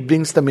here he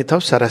brings the myth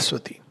of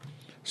Saraswati.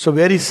 So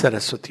where is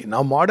Saraswati?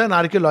 Now modern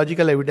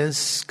archaeological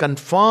evidence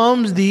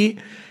confirms the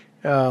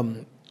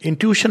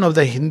intuition of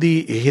the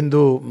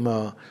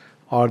Hindu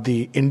or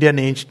the Indian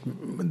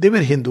ancient, they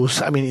were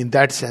Hindus, in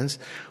that sense,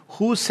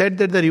 who said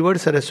that the river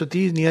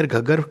Saraswati is near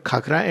Ghaggar,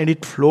 Khakra and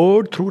it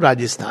flowed through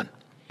Rajasthan.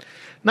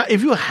 Now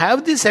if you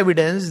have this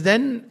evidence,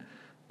 then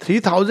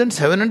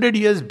 3,700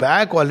 years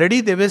back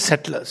already they were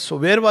settlers. So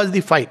where was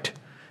the fight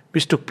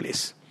which took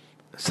place?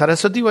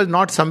 Saraswati was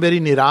not somewhere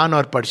in Iran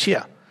or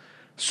Persia.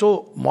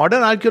 So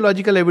modern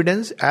archaeological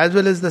evidence as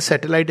well as the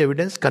satellite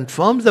evidence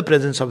confirms the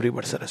presence of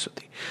river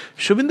Saraswati.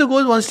 Sri Aurobindo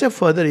goes one step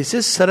further. He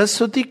says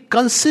Saraswati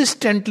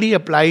consistently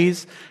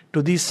applies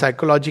to the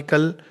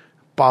psychological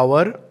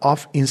power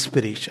of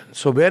inspiration.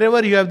 So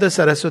wherever you have the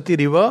Saraswati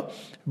river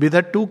with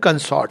her two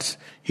consorts,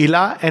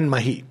 Ila and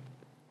Mahi.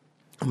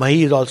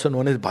 Mahi is also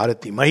known as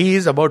Bharati. Mahi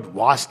is about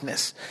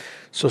vastness.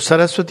 So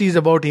Saraswati is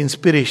about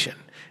inspiration.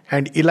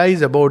 And Ila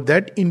is about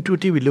that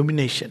intuitive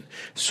illumination.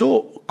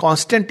 So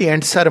constantly,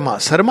 and Sarma.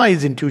 Sarma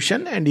is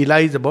intuition and Ila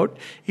is about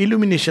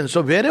illumination.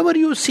 So wherever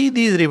you see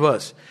these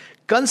rivers,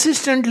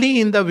 consistently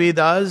in the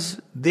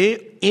Vedas,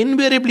 they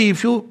invariably,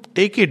 if you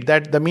take it,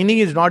 that the meaning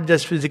is not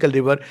just physical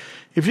river.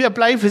 If you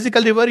apply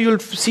physical river, you'll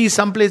see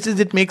some places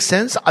it makes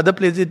sense, other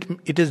places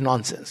it is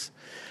nonsense.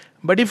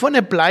 But if one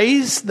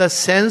applies the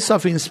sense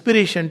of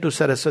inspiration to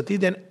Saraswati,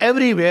 then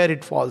everywhere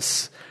it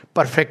falls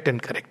perfect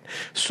and correct.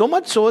 So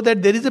much so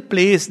that there is a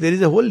place, there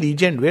is a whole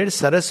legend where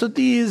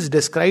Saraswati is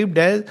described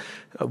as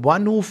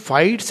one who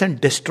fights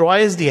and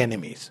destroys the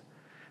enemies.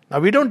 Now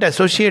we don't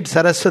associate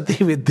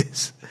Saraswati with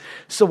this.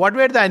 So what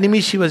were the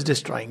enemies she was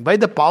destroying? By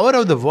the power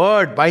of the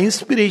word, by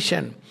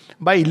inspiration,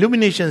 by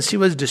illumination, she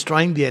was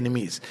destroying the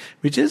enemies,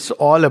 which is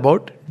all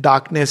about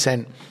darkness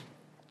and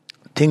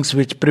things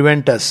which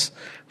prevent us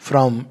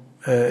from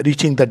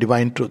reaching the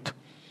divine truth.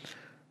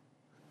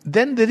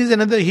 Then there is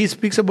another, he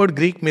speaks about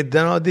Greek myth.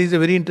 Now there is a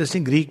very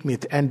interesting Greek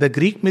myth, and the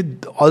Greek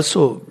myth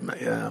also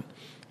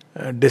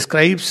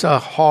describes a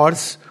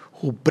horse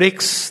who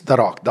breaks the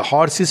rock. The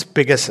horse is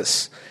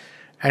Pegasus,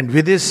 and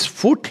with his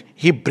foot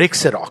he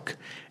breaks a rock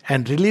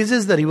and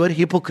releases the river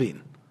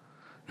Hippocrene.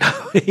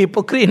 Now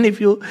Hippocrene, if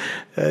you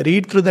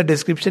read through the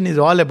description, is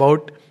all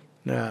about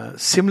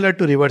similar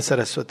to river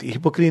Saraswati.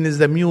 Hippocrene is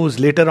the muse.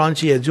 Later on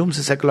she assumes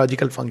a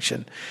psychological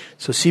function.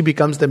 So she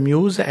becomes the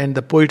muse, and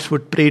the poets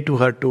would pray to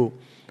her to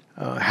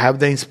have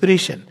the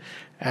inspiration.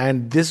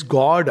 And this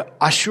god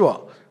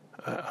Ashwa,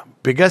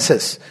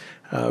 Pegasus,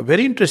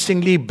 very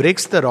interestingly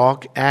breaks the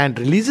rock and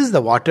releases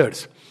the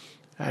waters.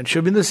 And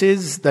Sri Aurobindo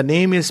says the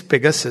name is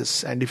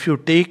Pegasus, and if you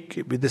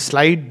take with a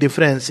slight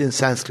difference in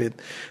Sanskrit,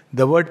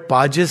 the word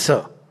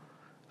Pajasa,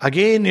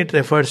 again it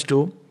refers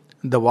to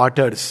the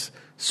waters.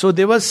 So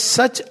there was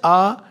such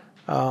a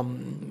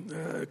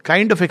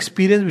kind of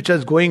experience which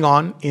was going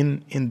on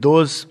in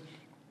those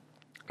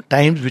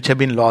times which have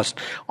been lost.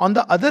 On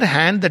the other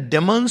hand, the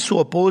demons who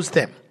opposed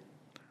them,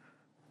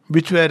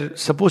 which were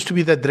supposed to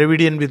be the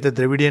Dravidian with the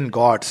Dravidian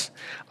gods,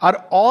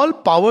 are all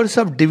powers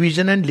of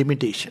division and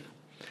limitation.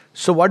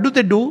 So what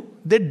do?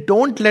 They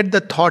don't let the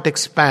thought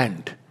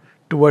expand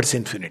towards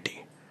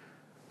infinity.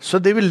 So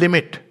they will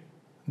limit,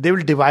 they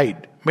will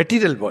divide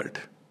material world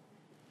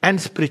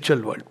and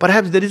spiritual world.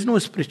 Perhaps there is no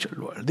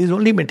spiritual world, there is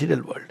only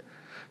material world.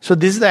 So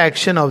this is the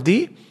action of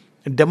the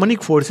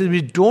demonic forces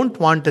which don't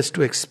want us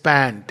to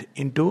expand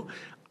into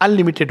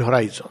unlimited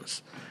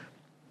horizons.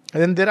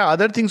 And then there are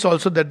other things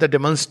also that the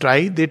demons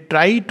try. They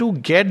try to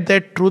get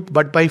that truth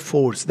but by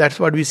force. That's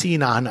what we see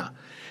in Ahana.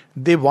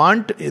 There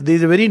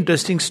is a very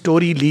interesting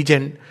story,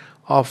 legend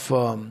of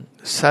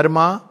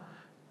Sarma,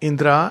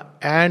 Indra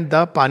and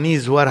the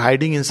Panis who are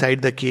hiding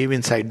inside the cave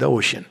inside the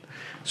ocean.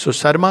 So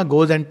Sarma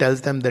goes and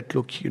tells them that,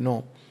 look,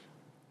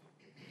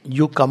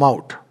 you come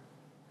out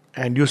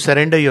and you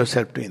surrender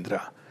yourself to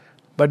Indra.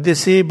 But they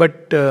say,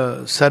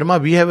 Sarma,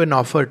 we have an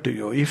offer to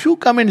you. If you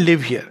come and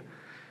live here,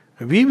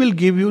 we will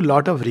give you a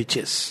lot of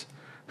riches.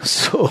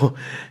 So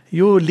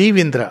you leave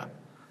Indra.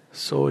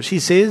 So she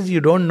says,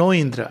 you don't know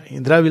Indra.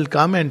 Indra will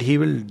come and he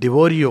will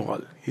devour you all.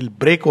 He'll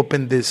break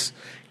open these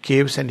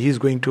caves and he's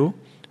going to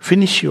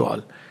finish you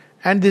all.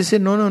 And they say,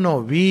 no.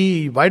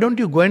 Why don't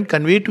you go and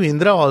convey to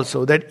Indra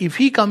also that if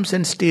he comes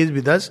and stays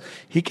with us,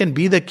 he can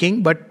be the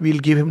king, but we'll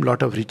give him a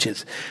lot of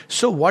riches.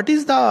 So what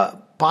is the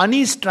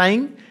Panis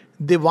trying?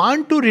 They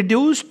want to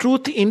reduce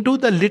truth into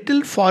the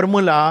little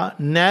formula,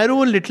 narrow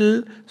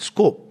little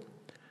scope.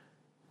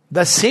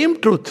 The same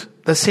truth,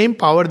 the same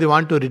power they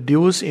want to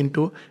reduce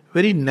into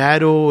very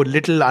narrow,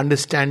 little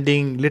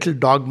understanding, little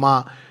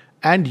dogma,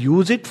 and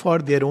use it for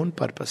their own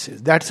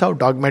purposes. That's how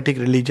dogmatic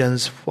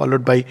religions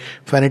followed by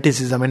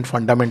fanaticism and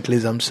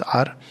fundamentalisms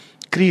are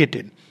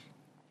created.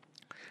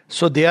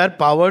 So they are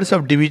powers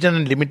of division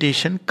and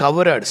limitation,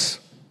 coverers.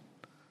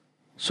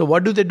 So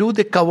what do?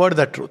 They cover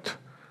the truth.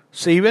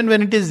 So even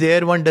when it is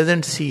there, one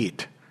doesn't see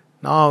it.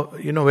 Now,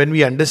 when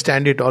we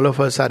understand it, all of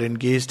us are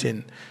engaged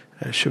in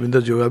Sri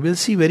Aurobindo's yoga, we'll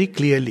see very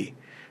clearly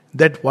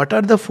that what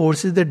are the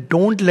forces that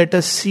don't let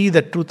us see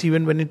the truth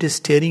even when it is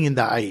staring in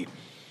the eye.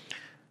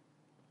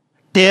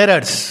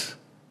 Tearers.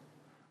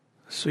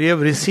 So you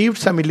have received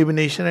some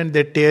illumination and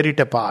they tear it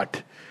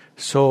apart.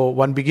 So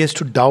one begins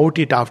to doubt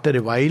it after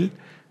a while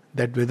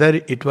that whether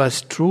it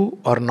was true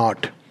or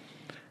not.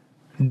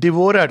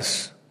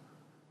 Devourers.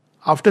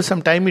 After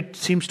some time it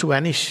seems to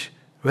vanish.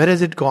 Where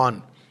has it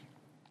gone?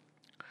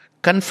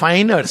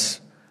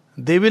 Confiners.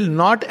 They will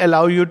not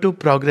allow you to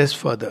progress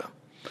further.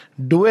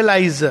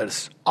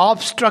 Dualizers,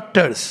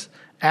 obstructors,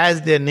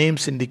 as their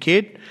names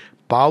indicate,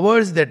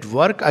 powers that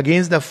work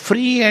against the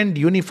free and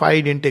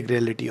unified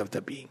integrality of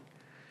the being.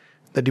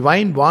 The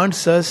divine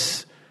wants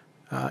us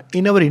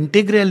in our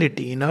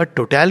integrality, in our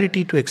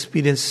totality, to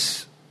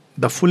experience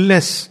the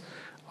fullness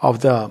of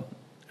the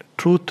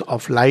truth,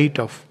 of light,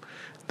 of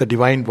the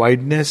divine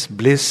wideness,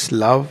 bliss,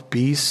 love,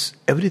 peace,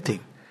 everything.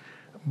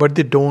 But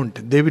they don't.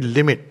 They will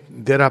limit.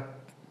 There are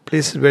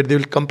places where they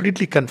will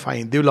completely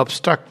confine, they will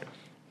obstruct.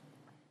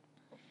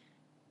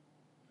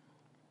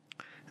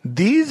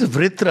 These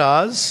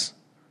Vritras,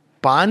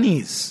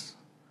 Panis,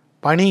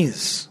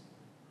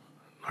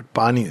 not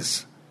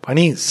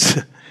Panis,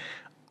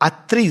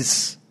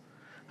 Atris,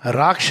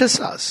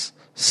 Rakshasas,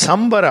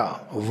 Sambara,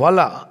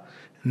 Vala,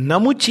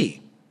 Namuchi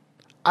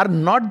are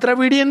not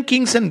Dravidian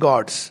kings and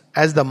gods,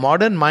 as the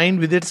modern mind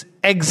with its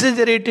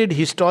exaggerated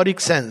historic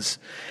sense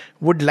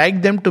would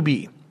like them to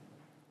be.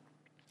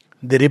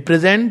 They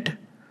represent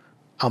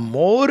a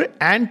more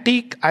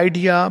antique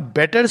idea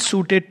better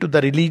suited to the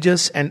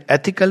religious and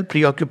ethical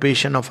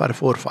preoccupation of our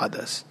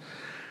forefathers.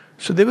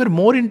 So they were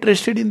more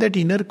interested in that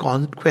inner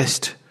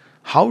conquest.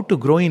 How to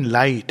grow in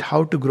light,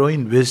 how to grow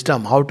in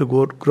wisdom, how to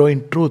grow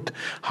in truth,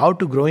 how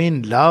to grow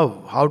in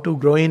love, how to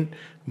grow in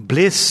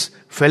bliss,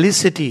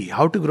 felicity,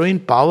 how to grow in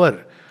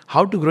power,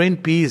 how to grow in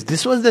peace.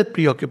 This was their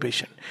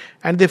preoccupation.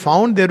 And they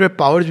found there were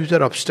powers which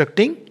were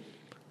obstructing.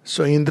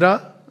 So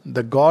Indra,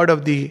 the god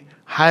of the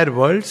higher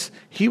worlds,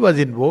 he was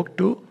invoked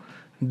to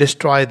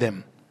destroy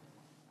them.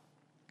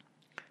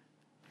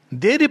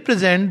 They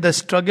represent the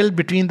struggle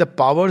between the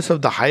powers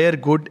of the higher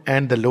good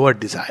and the lower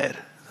desire.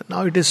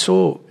 Now it is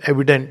so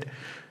evident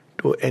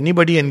to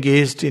anybody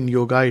engaged in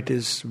yoga, it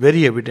is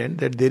very evident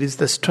that there is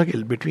the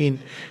struggle between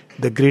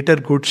the greater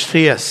good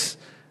Shreyas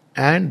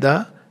and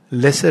the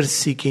lesser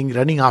seeking,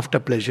 running after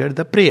pleasure,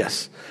 the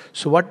Preyas.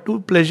 So what do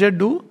pleasure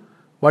do?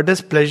 What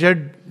does pleasure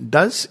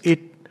does? It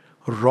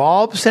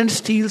robs and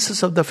steals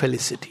us of the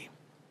felicity.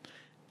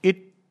 It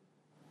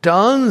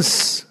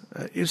turns,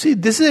 you see,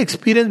 this is an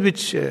experience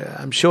which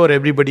I'm sure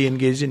everybody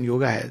engaged in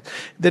yoga has,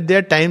 that there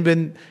are times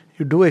when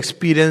you do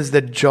experience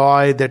that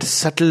joy, that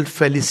subtle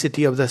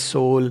felicity of the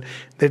soul,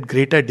 that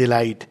greater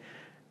delight.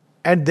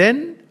 And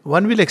then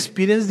one will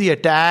experience the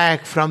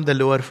attack from the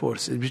lower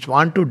forces, which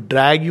want to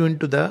drag you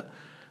into the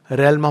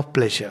realm of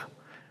pleasure.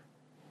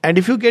 And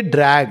if you get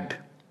dragged,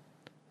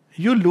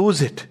 you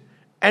lose it.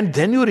 And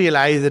then you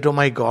realize that, oh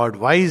my God,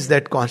 why is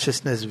that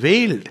consciousness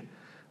veiled?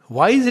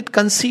 Why is it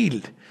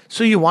concealed?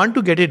 So you want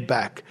to get it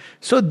back.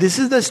 So this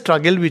is the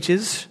struggle which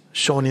is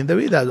shown in the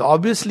Vedas.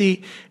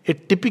 Obviously, a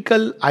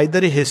typical, either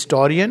a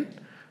historian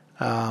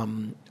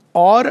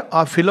or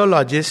a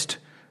philologist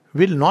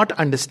will not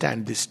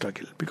understand this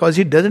struggle because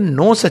he doesn't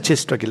know such a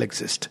struggle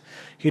exists.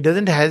 He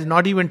has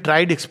not even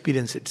tried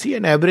experience it. See,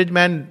 an average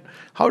man,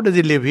 how does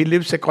he live? He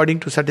lives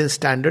according to certain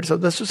standards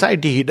of the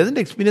society. He doesn't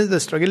experience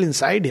the struggle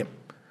inside him.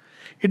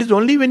 It is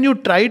only when you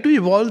try to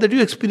evolve that you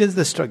experience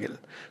the struggle.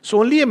 So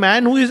only a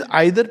man who is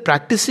either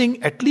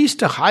practicing at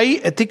least a high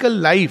ethical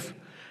life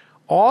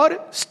or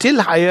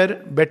still higher,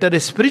 better a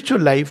spiritual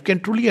life can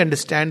truly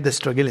understand the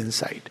struggle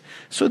inside.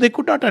 So they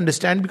could not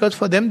understand because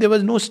for them there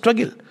was no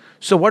struggle.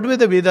 So what were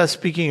the Vedas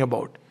speaking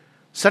about?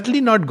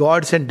 Certainly not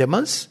gods and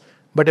demons,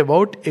 but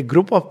about a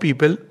group of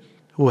people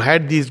who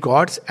had these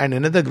gods and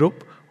another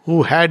group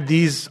who had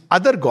these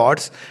other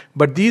gods,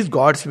 but these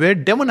gods were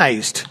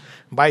demonized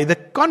by the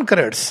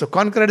conquerors. So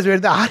conquerors were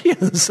the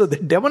Aryans. So they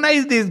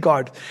demonized these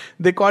gods.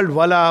 They called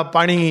Vala,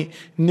 Pani,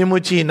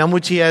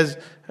 Namuchi as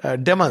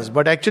demons.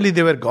 But actually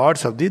they were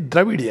gods of the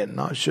Dravidian.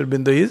 Now Sri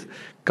Aurobindo is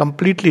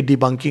completely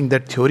debunking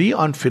that theory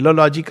on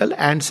philological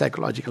and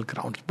psychological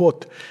grounds.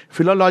 Both.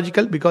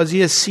 Philological because he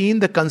has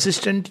seen the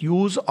consistent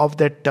use of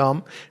that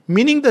term,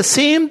 meaning the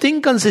same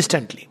thing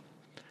consistently.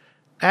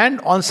 And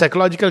on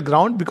psychological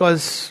ground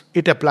because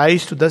it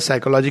applies to the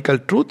psychological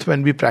truth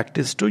when we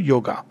practice to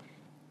yoga.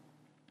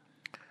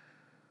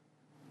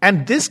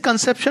 And this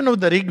conception of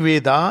the Rig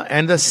Veda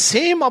and the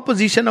same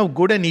opposition of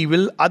good and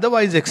evil,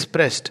 otherwise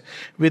expressed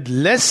with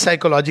less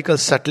psychological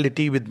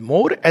subtlety, with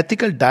more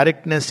ethical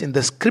directness in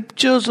the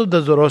scriptures of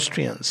the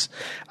Zoroastrians,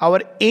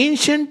 our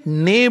ancient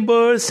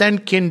neighbors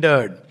and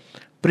kindred,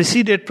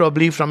 proceeded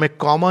probably from a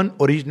common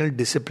original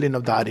discipline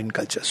of the Aryan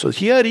culture. So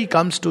here he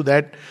comes to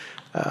that,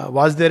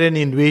 was there an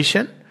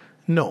invasion?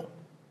 No.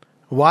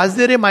 Was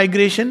there a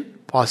migration?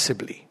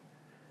 Possibly.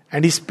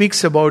 And he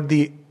speaks about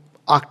the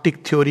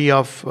Arctic theory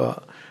of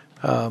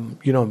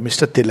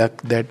Mr.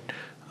 Tilak, that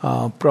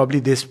probably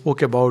they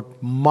spoke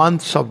about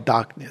months of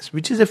darkness,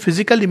 which is a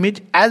physical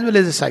image as well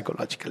as a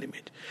psychological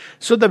image.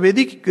 So the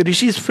Vedic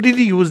rishis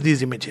freely use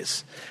these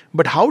images.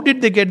 But how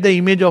did they get the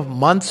image of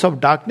months of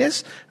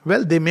darkness?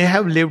 Well, they may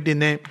have lived in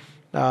the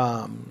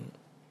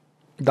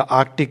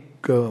Arctic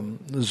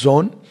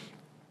zone.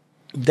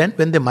 Then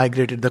when they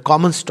migrated, the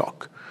common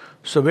stock.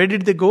 So where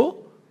did they go?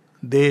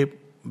 They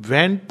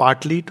went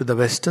partly to the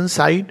western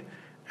side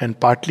and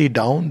partly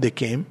down they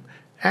came.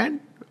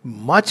 And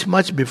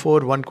much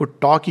before one could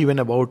talk even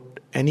about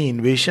any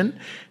invasion,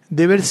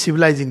 they were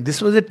civilizing.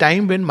 This was a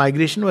time when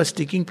migration was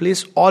taking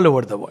place all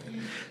over the world.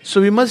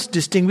 So we must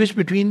distinguish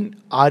between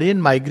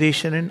Aryan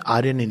migration and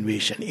Aryan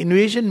invasion.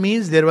 Invasion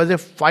means there was a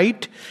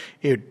fight,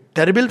 a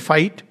terrible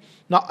fight.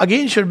 Now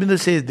again Sri Aurobindo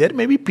says there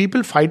may be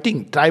people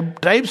fighting.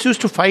 Tribes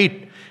used to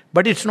fight.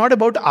 But it's not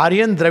about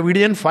Aryan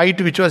Dravidian fight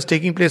which was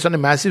taking place on a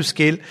massive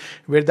scale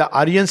where the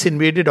Aryans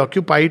invaded,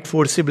 occupied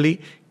forcibly,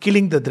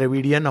 killing the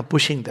Dravidian or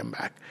pushing them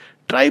back.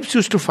 Tribes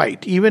used to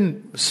fight,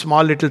 even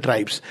small little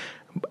tribes.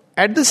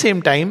 At the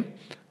same time,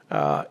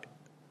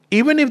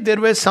 even if there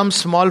were some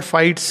small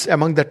fights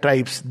among the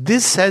tribes,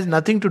 this has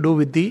nothing to do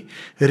with the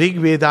Rig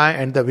Veda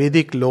and the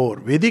Vedic lore.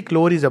 Vedic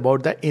lore is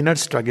about the inner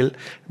struggle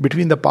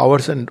between the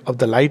powers of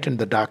the light and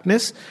the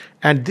darkness.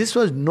 And this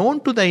was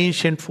known to the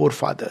ancient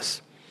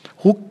forefathers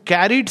who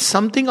carried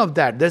something of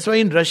that. That's why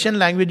in Russian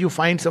language you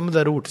find some of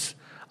the roots.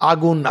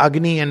 Agun,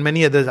 Agni and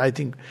many others. I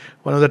think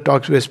one of the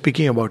talks we were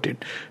speaking about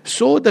it.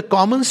 So the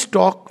common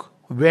stock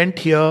went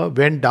here,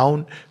 went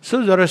down.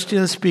 So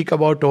Zoroastrians speak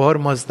about Ohar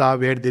Mazda,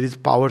 where there is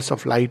powers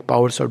of light,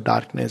 powers of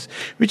darkness,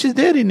 which is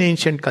there in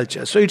ancient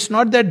culture. So it's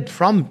not that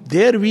from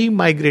there we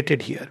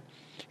migrated here.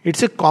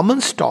 It's a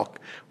common stock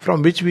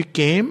from which we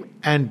came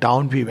and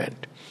down we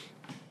went.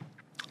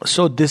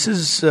 So this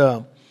is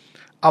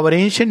our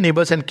ancient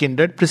neighbors and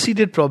kindred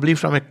proceeded probably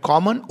from a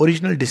common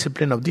original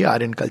discipline of the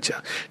Aryan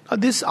culture. Now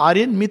this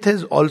Aryan myth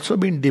has also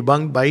been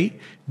debunked by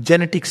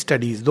genetic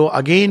studies, though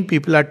again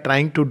people are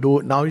trying to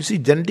do, now you see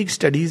genetic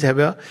studies have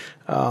a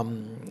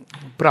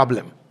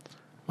problem,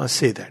 must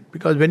say that,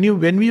 because when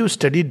you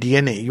study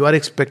DNA, you are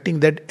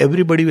expecting that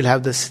everybody will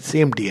have the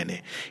same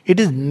DNA. It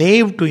is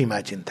naive to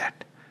imagine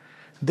that.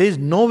 There is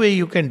no way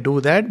you can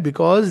do that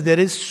because there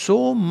is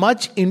so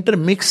much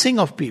intermixing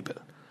of people.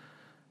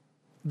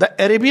 The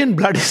Arabian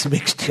blood is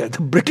mixed here,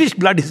 the British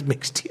blood is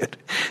mixed here,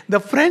 the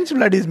French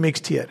blood is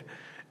mixed here.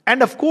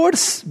 And of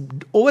course,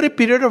 over a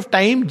period of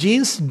time,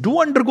 genes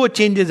do undergo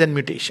changes and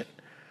mutation.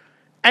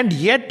 And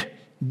yet,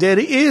 there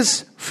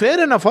is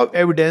fair enough of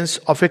evidence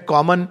of a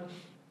common,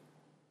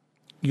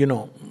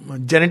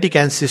 genetic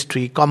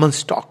ancestry, common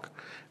stock.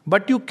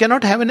 But you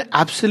cannot have an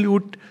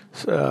absolute,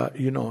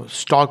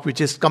 stock which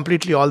is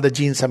completely all the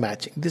genes are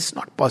matching. This is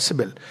not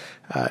possible.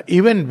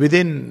 Even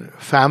within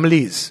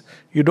families,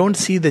 you don't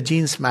see the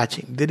genes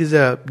matching. There is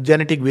a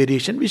genetic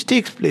variation which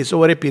takes place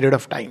over a period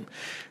of time.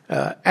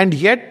 And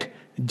yet,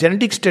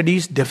 genetic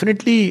studies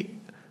definitely,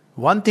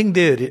 one thing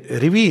they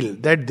reveal,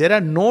 that there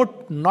are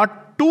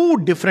not two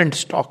different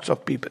stocks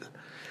of people,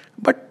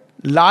 but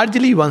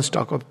largely one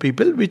stock of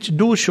people which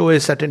do show a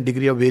certain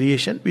degree of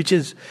variation which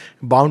is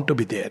bound to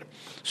be there.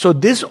 So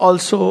this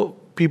also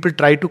people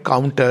try to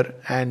counter,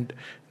 and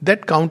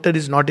that counter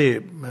is not a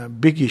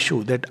big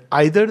issue, that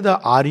either the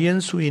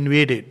Aryans who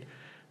invaded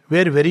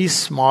were a very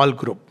small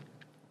group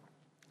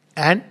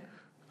and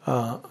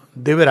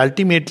they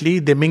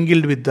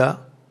mingled with the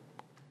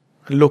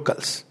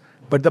locals.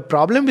 But the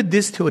problem with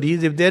this theory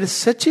is if there is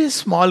such a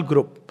small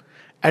group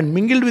and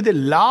mingled with a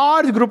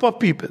large group of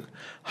people,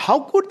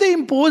 how could they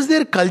impose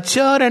their culture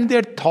and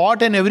their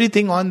thought and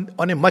everything on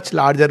a much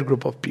larger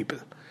group of people?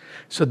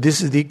 So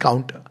this is the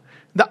counter.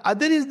 The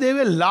other is they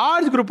were a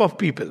large group of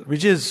people,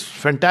 which is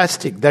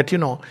fantastic that,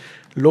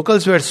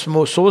 locals were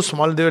so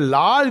small, they were a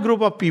large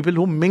group of people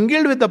who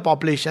mingled with the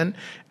population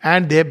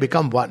and they have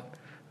become one.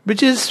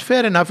 Which is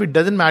fair enough. It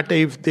doesn't matter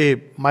if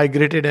they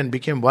migrated and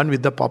became one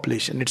with the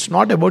population. It's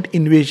not about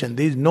invasion.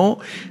 There is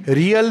no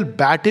real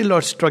battle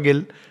or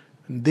struggle.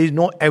 There is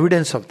no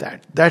evidence of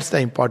that. That's the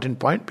important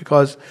point,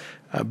 because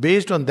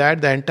based on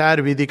that, the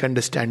entire Vedic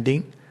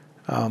understanding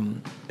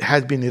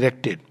has been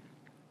erected.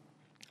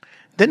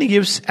 Then he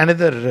gives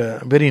another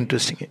very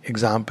interesting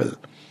example.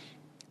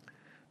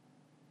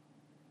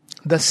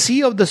 The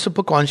sea of the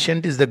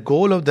superconscient is the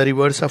goal of the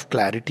rivers of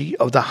clarity,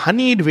 of the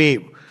honeyed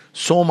wave,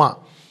 Soma.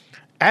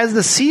 As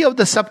the sea of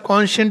the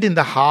subconscient in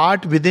the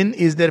heart within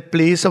is their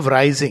place of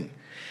rising.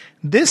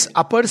 This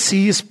upper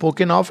sea is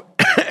spoken of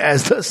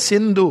as the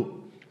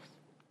Sindhu,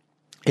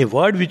 a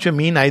word which may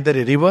mean either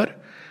a river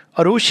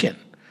or ocean.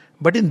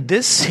 But in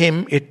this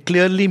hymn, it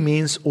clearly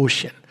means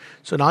ocean.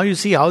 So now you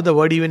see how the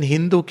word even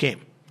Hindu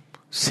came.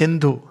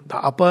 Sindhu, the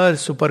upper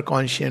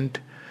superconscient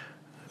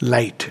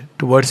light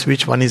towards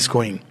which one is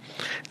going.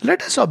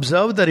 Let us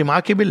observe the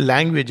remarkable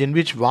language in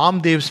which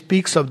Vamdev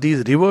speaks of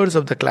these rivers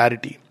of the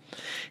clarity.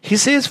 He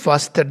says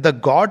first that the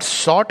gods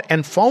sought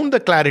and found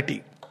the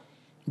clarity,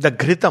 the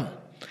Ghritam,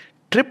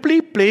 triply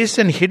placed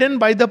and hidden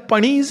by the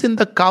panis in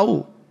the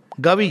cow,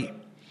 Gavi.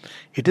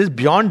 It is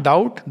beyond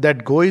doubt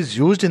that go is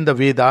used in the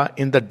Veda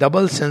in the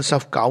double sense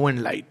of cow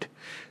and light.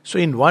 So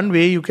in one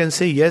way you can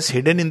say, yes,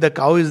 hidden in the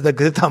cow is the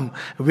Ghritam,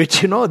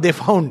 which they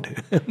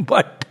found.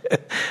 But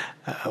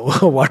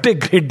what a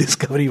great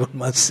discovery, one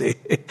must say.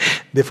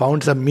 They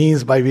found some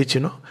means by which,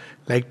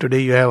 like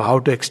today you have how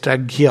to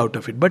extract ghee out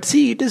of it. But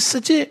see, it is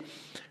such a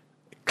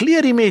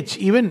clear image,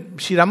 even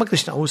Sri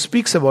Ramakrishna who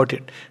speaks about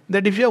it,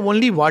 that if you have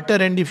only water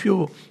and if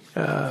you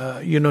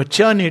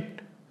churn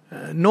it,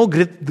 no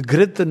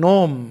grit,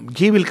 no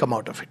ghee will come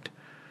out of it,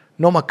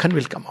 no makhan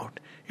will come out.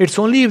 It's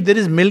only if there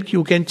is milk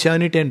you can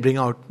churn it and bring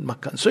out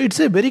makhan. So it's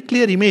a very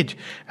clear image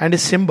and a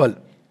symbol.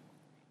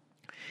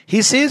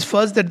 He says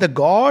first that the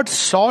gods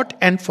sought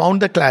and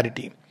found the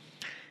clarity.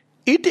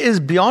 It is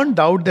beyond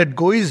doubt that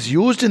go is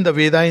used in the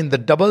Veda in the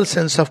double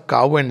sense of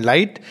cow and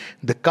light.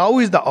 The cow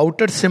is the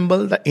outer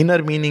symbol, the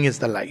inner meaning is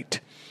the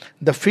light.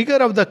 The figure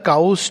of the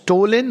cow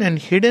stolen and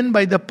hidden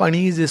by the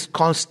panis is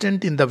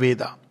constant in the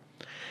Veda.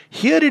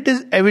 Here it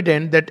is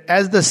evident that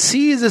as the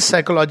sea is a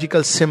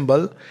psychological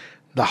symbol,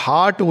 the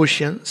heart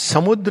ocean,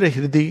 Samudra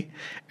Hriday,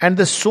 and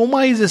the Soma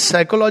is a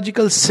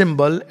psychological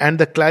symbol, and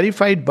the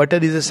clarified butter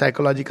is a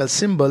psychological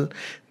symbol.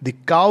 The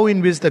cow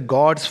in which the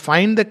gods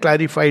find the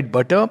clarified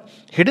butter,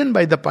 hidden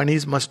by the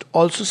panis, must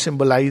also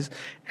symbolize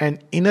an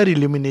inner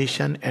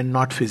illumination and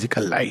not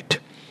physical light.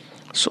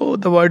 So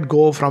the word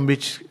go, from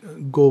which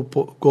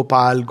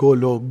Gopal,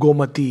 Golo,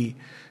 Gomati,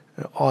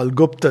 all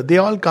Gupta, they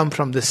all come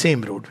from the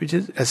same root, which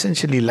is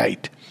essentially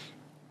light.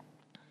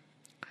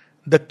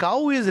 The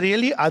cow is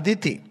really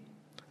Aditi,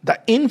 the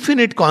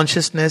infinite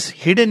consciousness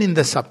hidden in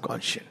the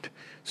subconscious.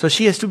 So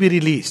she has to be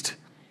released.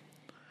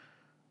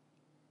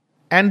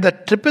 And the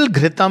triple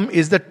Ghritam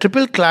is the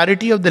triple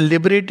clarity of the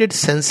liberated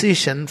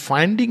sensation,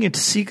 finding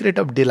its secret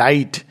of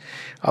delight,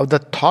 of the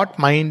thought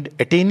mind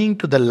attaining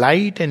to the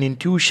light and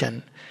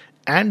intuition,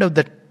 and of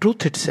the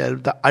truth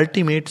itself, the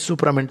ultimate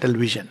supramental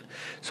vision.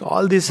 So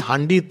all this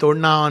handi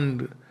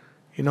todna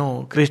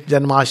on, Krishna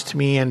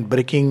Janmashtami and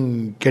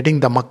getting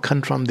the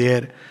makhan from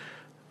there,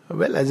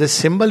 well, as a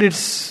symbol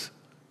it's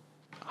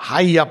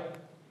high up.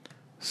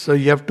 So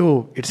you have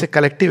to, it's a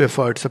collective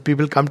effort. So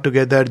people come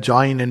together,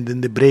 join, and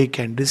then they break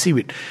and receive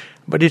it.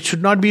 But it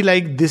should not be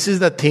like this is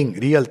the thing,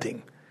 real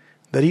thing.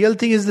 The real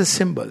thing is the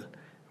symbol,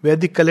 where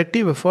the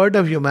collective effort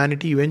of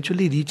humanity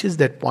eventually reaches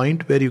that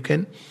point where you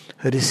can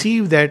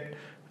receive that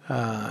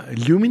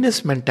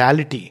luminous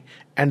mentality,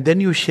 and then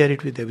you share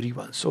it with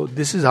everyone. So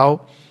this is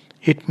how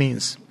it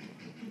means.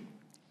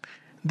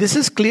 This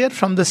is clear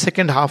from the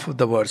second half of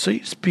the verse. So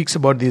he speaks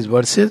about these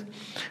verses.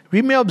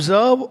 We may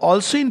observe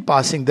also in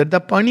passing that the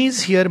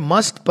panis here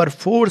must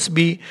perforce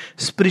be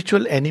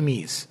spiritual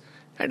enemies.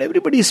 And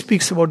everybody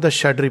speaks about the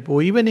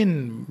Shadripu, even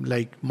in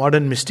like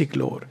modern mystic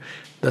lore.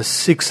 The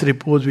 6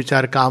 ripus which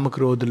are Kama,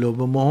 Krodha,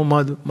 Lobha,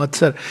 Moha,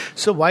 Matsar.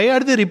 So why are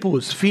they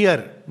ripus?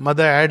 Fear.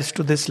 Mother adds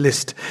to this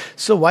list.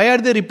 So why are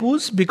they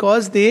ripus?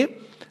 Because they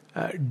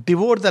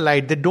devour the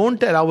light. They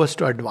don't allow us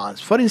to advance.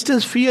 For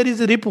instance, fear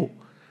is a ripu.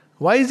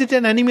 Why is it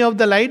an enemy of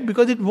the light?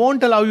 Because it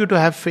won't allow you to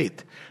have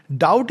faith.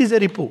 Doubt is a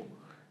ripu.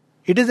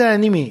 It is an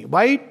enemy.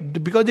 Why?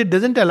 Because it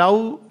doesn't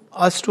allow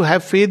us to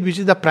have faith, which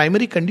is the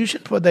primary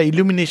condition for the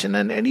illumination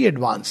and any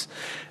advance.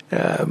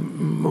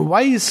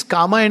 Why is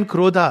Kama and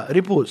Krodha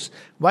ripus?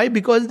 Why?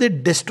 Because they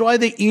destroy,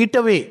 they eat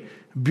away.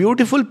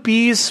 Beautiful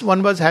peace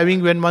one was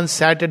having when one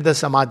sat at the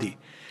Samadhi.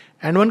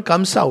 And one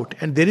comes out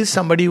and there is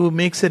somebody who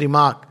makes a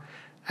remark.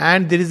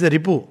 And there is a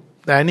ripu,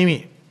 the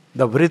enemy,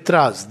 the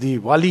Vritras, the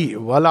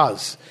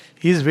Valas.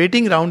 He is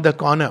waiting round the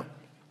corner.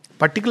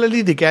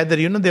 Particularly the gather.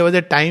 There was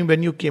a time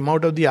when you came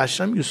out of the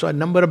ashram, you saw a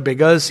number of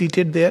beggars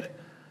seated there.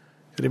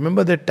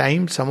 Remember that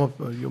time? Some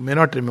of you may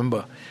not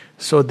remember.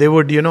 So they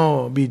would,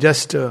 be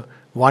just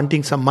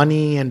wanting some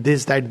money and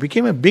this, that. It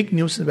became a big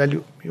nuisance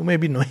value. You may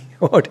be knowing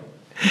about it.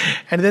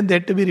 And then they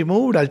had to be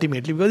removed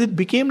ultimately because it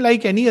became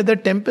like any other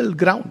temple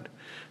ground.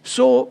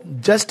 So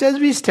just as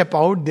we step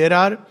out, there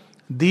are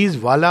these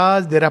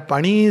Valas, there are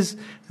Panis,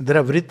 there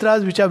are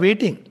Vritras which are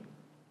waiting.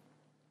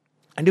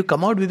 And you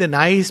come out with a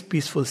nice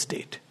peaceful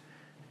state.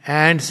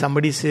 And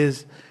somebody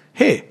says,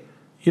 hey,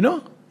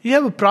 you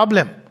have a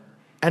problem.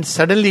 And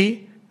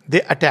suddenly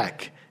they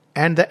attack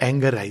and the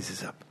anger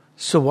rises up.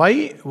 So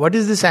what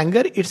is this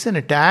anger? It's an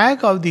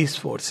attack of these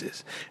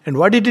forces. And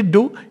what did it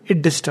do?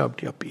 It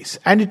disturbed your peace.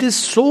 And it is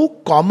so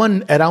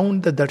common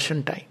around the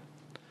darshan time.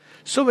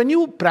 So when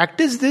you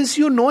practice this,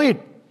 you know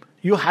it.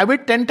 You have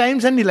it 10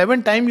 times and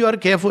 11 times you are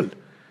careful.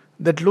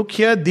 That look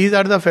here, these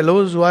are the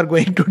fellows who are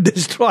going to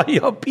destroy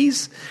your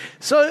peace.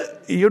 So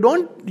we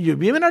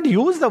may not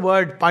use the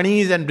word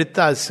panis and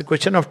vrittas, a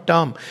question of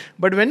term.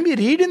 But when we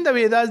read in the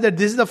Vedas that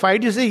this is the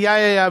fight, you say,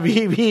 yeah,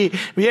 we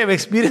have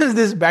experienced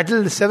this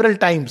battle several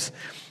times.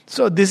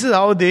 So this is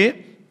how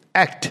they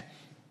act.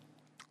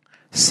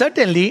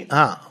 Certainly,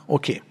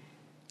 okay.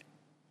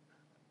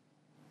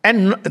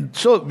 And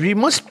so we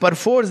must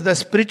perforce the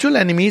spiritual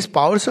enemies,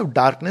 powers of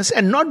darkness,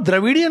 and not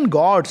Dravidian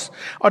gods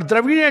or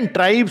Dravidian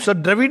tribes or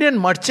Dravidian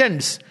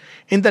merchants.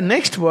 In the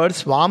next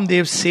verse,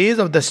 Vamdev says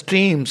of the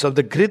streams of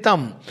the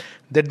Ghritam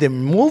that they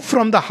move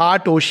from the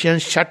heart ocean,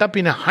 shut up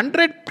in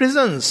 100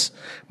 prisons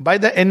by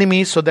the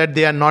enemy so that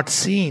they are not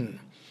seen.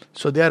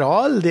 So they are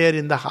all there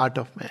in the heart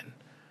of man.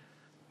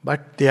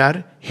 But they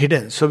are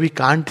hidden, so we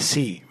can't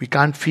see, we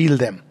can't feel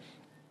them.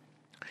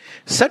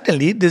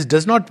 Certainly, this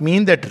does not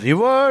mean that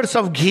rivers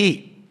of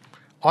ghee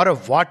or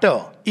of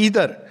water,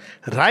 either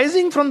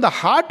rising from the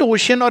heart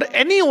ocean or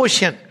any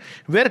ocean,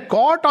 were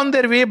caught on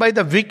their way by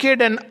the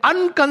wicked and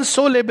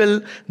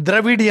unconsolable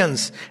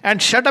Dravidians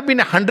and shut up in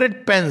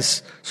 100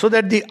 pens so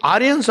that the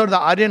Aryans or the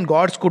Aryan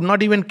gods could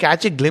not even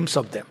catch a glimpse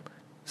of them.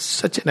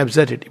 Such an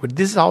absurdity. But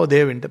this is how they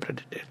have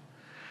interpreted it.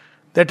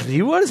 That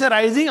rivers are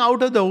rising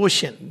out of the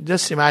ocean.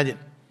 Just imagine.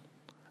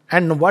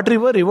 And what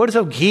river? Rivers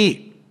of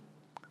ghee.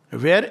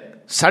 Where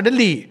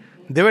suddenly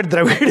they were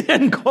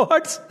Dravidian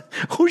gods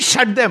who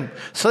shut them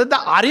so that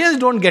the Aryans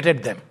don't get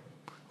at them.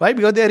 Why?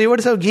 Because they are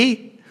rivers of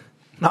ghee.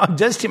 Now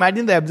just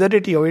imagine the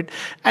absurdity of it.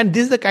 And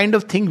this is the kind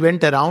of thing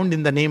went around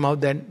in the name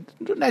of that.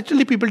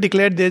 Naturally people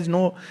declared there is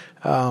no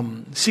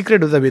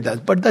secret of the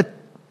Vedas. But the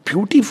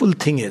beautiful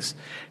thing is,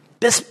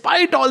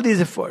 despite all these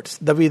efforts,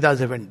 the Vedas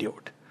have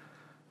endured.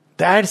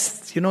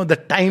 That's,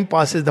 the time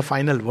passes the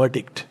final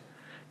verdict.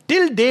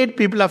 Till date,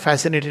 people are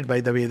fascinated by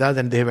the Vedas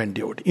and they have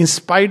endured. In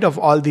spite of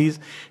all these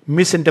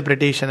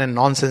misinterpretation and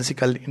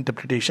nonsensical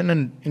interpretation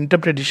and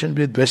interpretation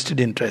with vested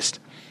interest.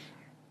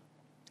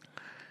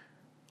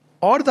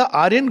 Or the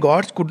Aryan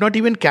gods could not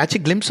even catch a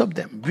glimpse of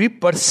them. We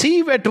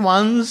perceive at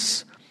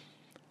once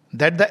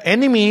that the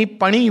enemy,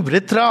 Pani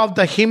Vritra of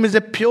the hymn, is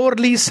a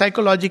purely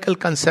psychological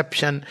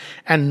conception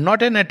and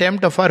not an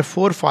attempt of our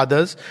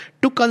forefathers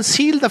to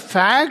conceal the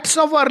facts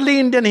of early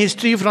Indian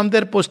history from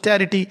their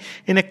posterity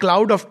in a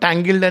cloud of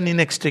tangled and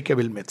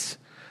inextricable myths.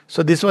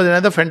 So this was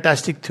another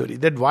fantastic theory,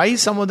 that why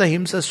some of the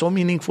hymns are so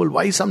meaningful,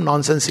 why some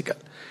nonsensical.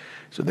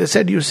 So they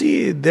said, you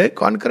see, the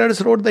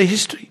conquerors wrote the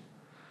history.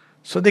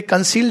 So they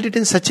concealed it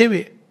in such a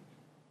way.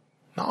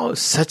 Now,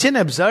 such an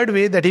absurd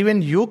way that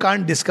even you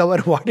can't discover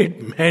what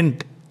it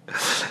meant.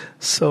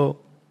 So,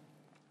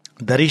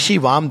 the Rishi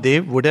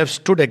Vamdev would have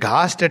stood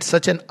aghast at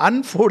such an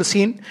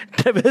unforeseen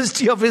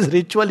travesty of his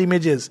ritual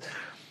images.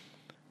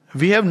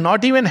 We have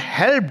not even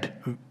helped.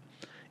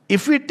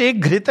 If we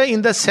take Ghrita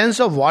in the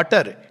sense of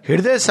water,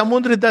 Hriday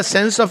Samudra in the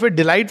sense of a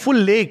delightful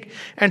lake,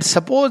 and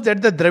suppose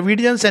that the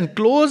Dravidians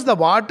enclosed the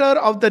water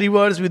of the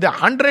rivers with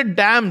 100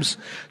 dams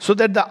so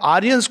that the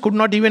Aryans could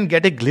not even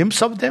get a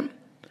glimpse of them.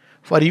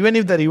 For even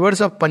if the rivers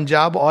of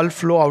Punjab all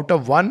flow out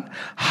of one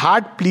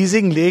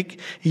heart-pleasing lake,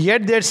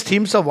 yet their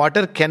streams of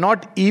water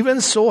cannot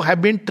even so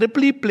have been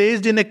triply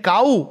placed in a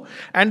cow,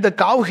 and the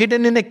cow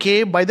hidden in a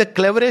cave by the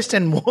cleverest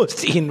and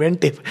most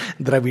inventive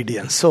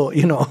Dravidians. So,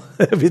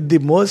 with the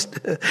most...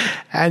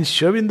 And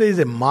Sri Aurobindo is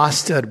a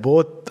master,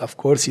 both, of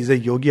course, he's a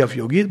yogi of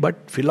yogis,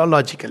 but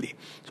philologically.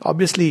 So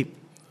obviously,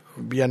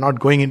 we are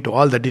not going into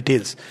all the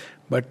details,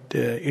 but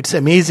it's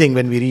amazing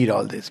when we read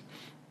all this.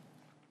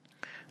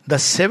 The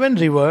 7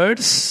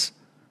 rivers,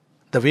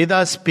 the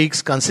Vedas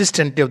speaks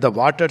consistently of the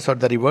waters or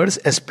the rivers,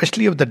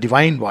 especially of the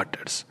divine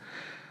waters.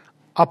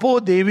 Apo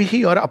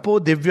Devihi or Apo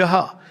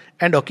Divyaha,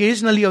 and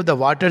occasionally of the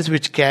waters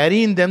which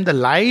carry in them the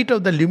light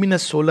of the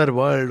luminous solar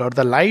world or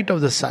the light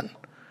of the sun.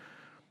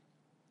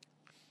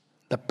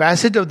 The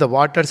passage of the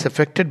waters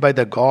effected by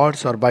the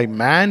gods or by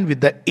man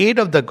with the aid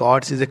of the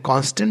gods is a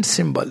constant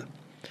symbol.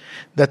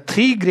 The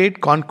 3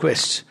 great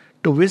conquests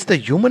to which the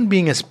human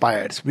being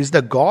aspires, which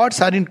the gods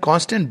are in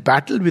constant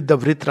battle with the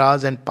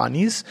Vritras and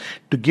Panis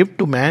to give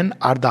to man,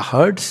 are the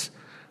herds.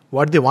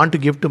 What they want to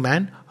give to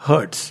man?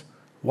 Herds.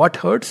 What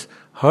herds?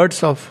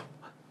 Herds of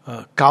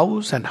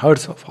cows and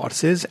herds of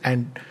horses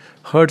and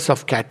herds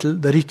of cattle,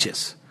 the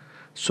riches.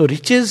 So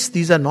riches,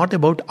 these are not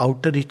about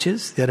outer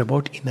riches, they are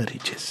about inner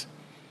riches.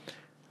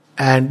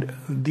 And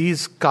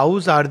these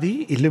cows are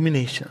the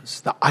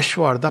illuminations, the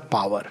Ashwa are the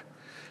power.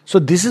 So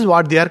this is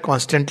what they are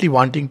constantly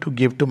wanting to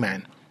give to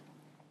man.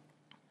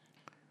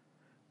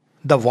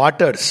 The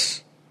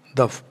waters,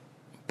 the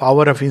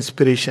power of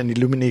inspiration,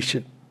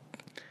 illumination,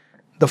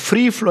 the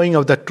free flowing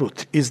of the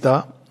truth is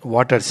the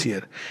waters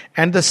here.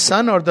 And the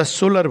sun or the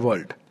solar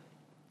world.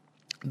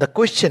 The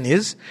question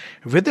is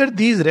whether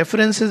these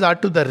references are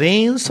to the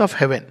rains of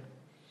heaven.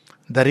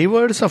 The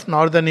rivers of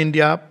northern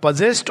India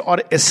possessed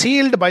or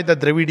assailed by the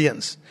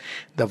Dravidians.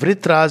 The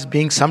Vritras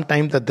being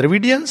sometimes the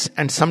Dravidians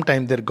and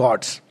sometimes their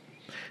gods.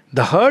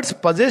 The herds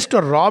possessed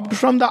or robbed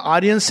from the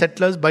Aryan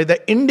settlers by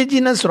the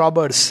indigenous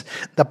robbers,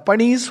 the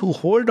Panis who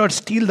hold or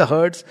steal the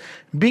herds,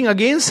 being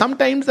again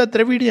sometimes the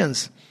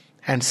Dravidians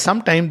and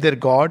sometimes their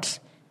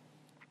gods,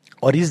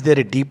 or is there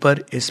a deeper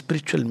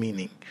spiritual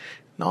meaning?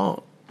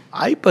 Now,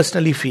 I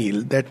personally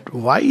feel that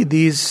why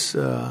these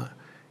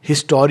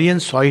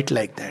historians saw it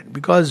like that,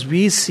 because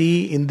we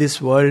see in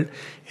this world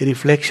a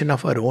reflection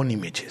of our own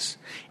images.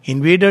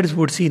 Invaders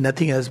would see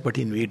nothing else but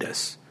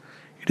invaders.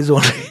 It is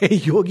only a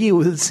yogi who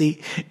will see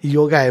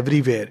yoga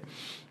everywhere.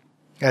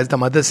 As the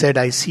mother said,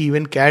 I see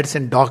even cats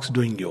and dogs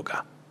doing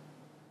yoga.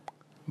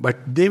 But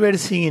they were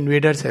seeing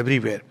invaders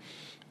everywhere.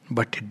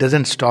 But it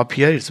doesn't stop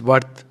here. It's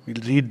worth,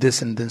 we'll read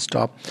this and then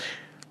stop.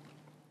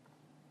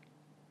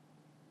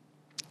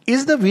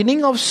 Is the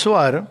winning of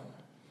Swar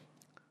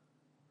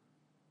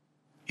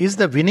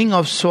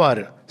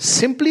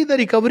simply the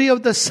recovery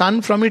of the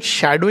sun from its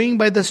shadowing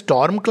by the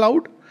storm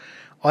cloud?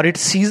 Or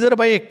its seizure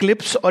by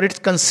eclipse, or its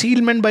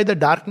concealment by the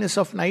darkness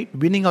of night?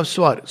 Winning of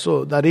Swar,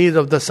 so the rays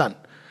of the sun.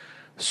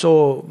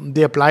 So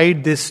they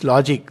applied this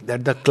logic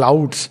that the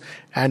clouds,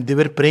 and they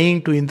were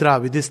praying to Indra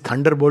with this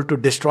thunderbolt to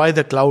destroy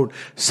the cloud.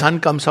 Sun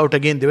comes out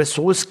again. They were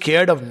so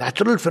scared of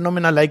natural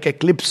phenomena like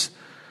eclipse.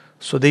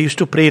 So they used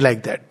to pray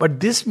like that. But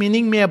this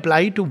meaning may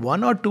apply to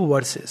 1 or 2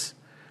 verses,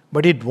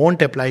 but it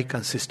won't apply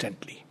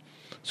consistently.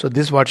 So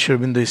this is what Sri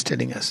Aurobindo is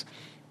telling us.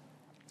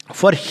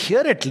 For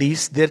here at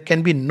least, there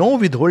can be no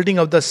withholding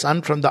of the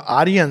sun from the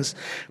Aryans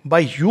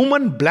by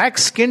human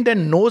black-skinned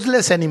and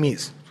noseless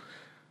enemies.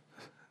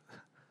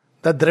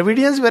 The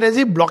Dravidians were as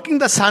if blocking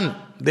the sun.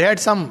 They had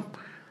some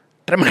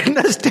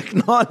tremendous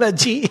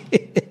technology.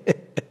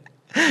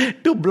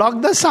 to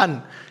block the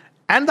sun.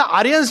 And the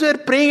Aryans were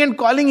praying and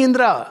calling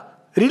Indra,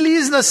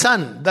 release the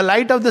sun, the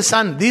light of the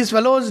sun. These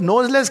fellows,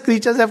 noseless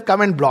creatures, have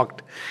come and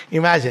blocked.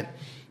 Imagine.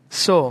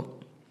 So,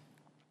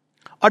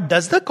 or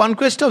does the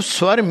conquest of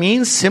Swar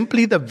mean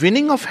simply the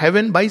winning of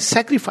heaven by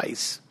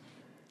sacrifice?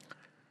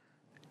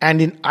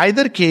 And in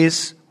either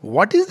case,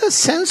 what is the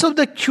sense of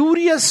the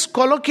curious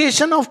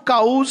collocation of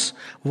cows,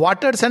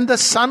 waters, and the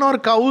sun, or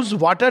cows,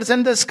 waters,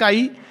 and the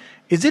sky?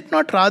 Is it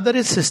not rather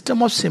a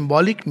system of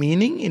symbolic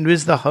meaning in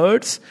which the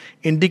herds,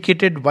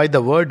 indicated by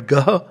the word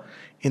Gah,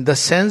 in the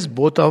sense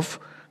both of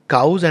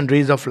cows and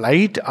rays of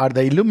light, are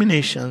the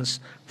illuminations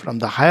from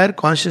the higher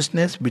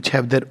consciousness which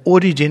have their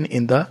origin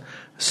in the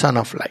Son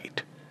of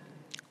Light?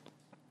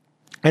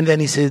 And then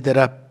he says there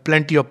are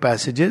plenty of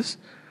passages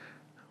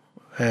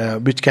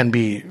which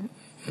clearly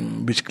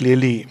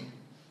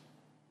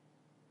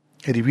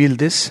reveal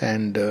this.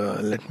 And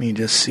let me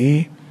just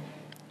see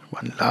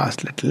one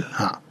last little.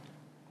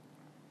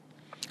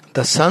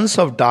 The sons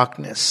of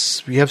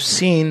darkness. We have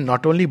seen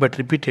not only but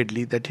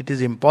repeatedly that it is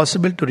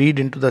impossible to read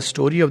into the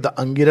story of the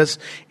Angiras,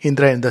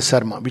 Indra, and the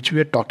Sarma, which we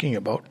are talking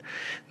about,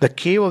 the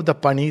cave of the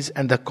Panis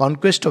and the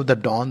conquest of the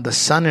dawn, the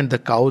sun and the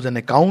cows, an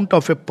account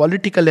of a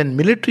political and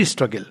military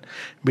struggle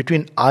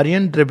between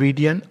Aryan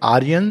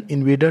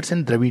invaders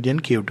and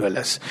Dravidian cave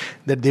dwellers.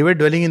 That they were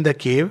dwelling in the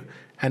cave,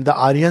 and the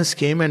Aryans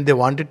came and they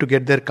wanted to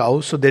get their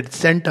cows, so they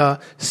sent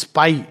a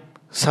spy,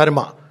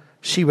 Sarma.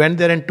 She went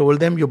there and told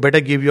them, you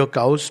better give your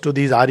cows to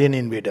these Aryan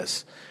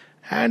invaders.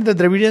 And the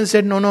Dravidians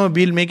said, no,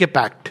 we'll make a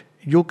pact.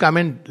 You come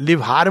and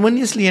live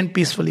harmoniously and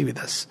peacefully with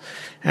us.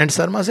 And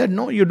Sarma said,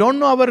 no, you don't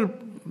know our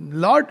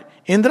Lord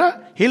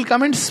Indra? He'll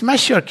come and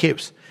smash your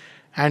caves.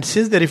 And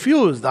since they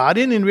refused, the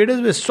Aryan invaders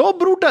were so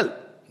brutal.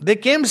 They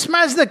came,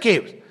 smashed the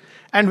caves.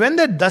 And when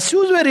the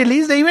Dasyus were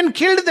released, they even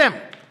killed them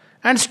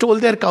and stole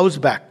their cows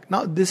back.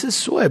 Now, this is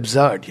so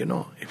absurd,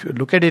 if you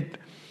look at it.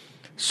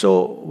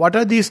 So, what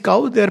are these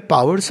cows? They are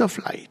powers of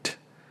light,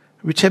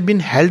 which have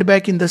been held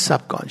back in the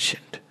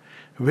subconscient.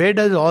 Where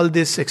does all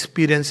these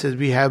experiences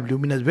we have,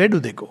 luminous, where do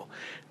they go?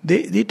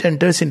 It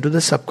enters into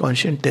the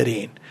subconscient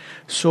terrain.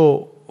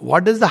 So,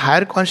 what does the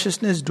higher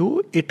consciousness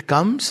do? It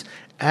comes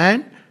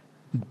and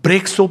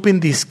breaks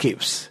open these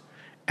caves.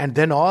 And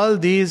then all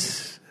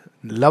these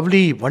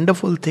lovely,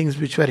 wonderful things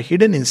which were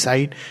hidden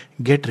inside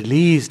get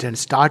released and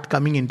start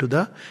coming into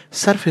the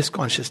surface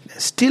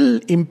consciousness. Still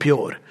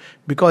impure,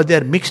 because they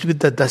are mixed with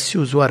the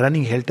Dasyus who are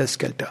running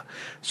helter-skelter.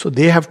 So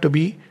they have to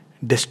be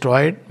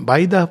destroyed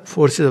by the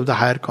forces of the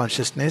higher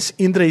consciousness.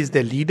 Indra is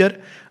their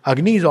leader.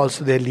 Agni is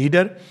also their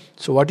leader.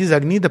 So what is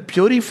Agni? The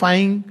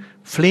purifying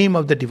flame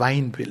of the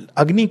divine will.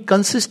 Agni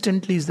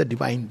consistently is the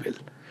divine will.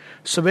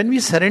 So when we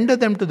surrender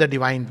them to the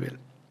divine will,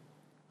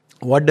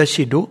 what does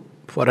she do?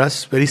 For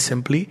us, very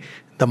simply,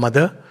 the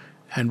mother.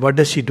 And what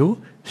does she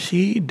do?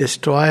 She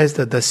destroys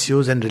the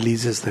Dasyus and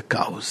releases the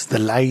cows, the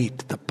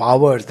light, the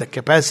powers, the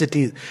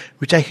capacities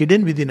which are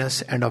hidden within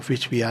us and of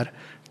which we are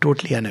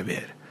totally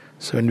unaware.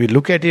 So when we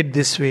look at it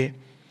this way,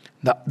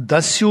 the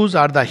Dasyus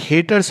are the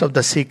haters of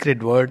the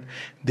sacred word.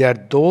 They are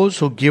those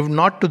who give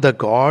not to the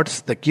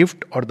gods the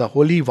gift or the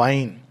holy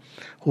wine,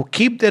 who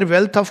keep their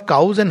wealth of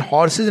cows and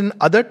horses and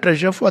other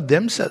treasure for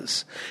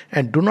themselves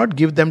and do not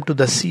give them to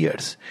the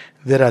seers.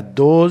 There are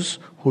those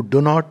who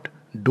do not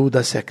do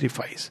the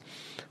sacrifice.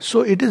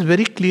 So it is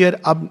very clear.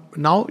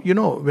 Now,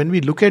 when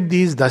we look at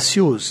these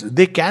Dasyus,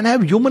 they can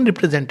have human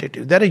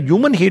representatives. There are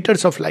human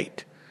haters of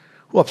light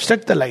who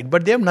obstruct the light,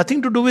 but they have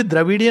nothing to do with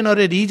Dravidian or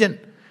a region.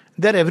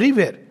 They are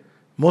everywhere.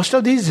 Most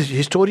of these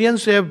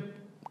historians who have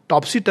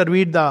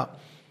topsy-turvied the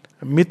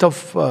myth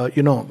of,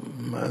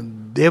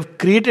 they have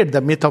created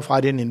the myth of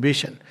Aryan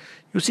invasion.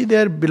 You see, they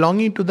are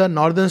belonging to the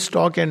northern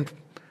stock and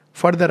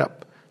further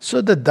up.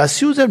 So the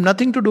Dasyus have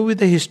nothing to do with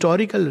the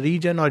historical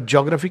region or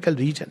geographical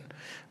region.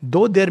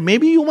 Though there may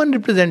be human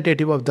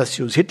representative of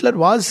Dasyus. Hitler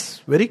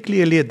was very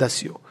clearly a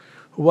Dasyu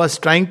who was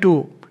trying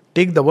to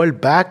take the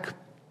world back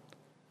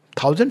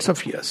thousands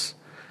of years.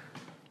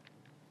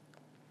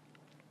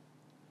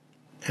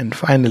 And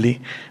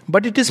finally,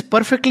 but it is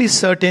perfectly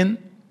certain,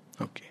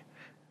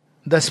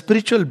 the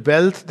spiritual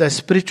wealth, the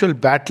spiritual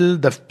battle,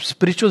 the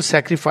spiritual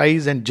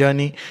sacrifice and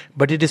journey,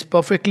 but it is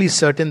perfectly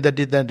certain that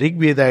in the Rig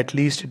Veda at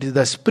least, it is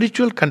the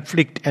spiritual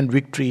conflict and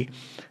victory,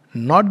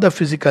 not the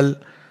physical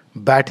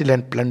battle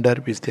and plunder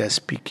which they are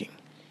speaking.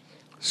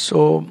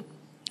 So,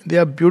 they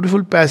are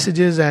beautiful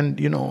passages and,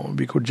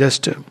 we could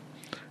just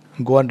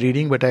go on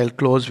reading, but I'll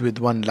close with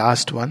one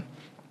last one.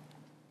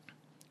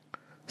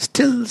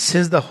 Still,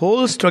 since the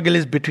whole struggle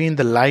is between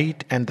the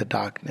light and the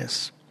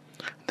darkness,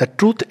 the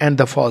truth and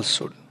the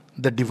falsehood,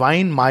 the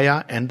divine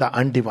Maya and the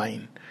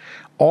undivine,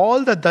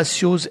 all the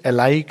Dasyus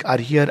alike are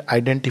here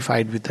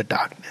identified with the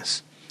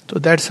darkness. So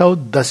that's how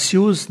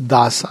Dasyus,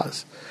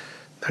 Dasas,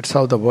 that's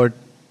how the word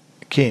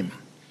came.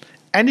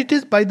 And it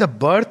is by the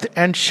birth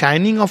and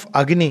shining of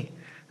Agni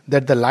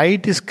that the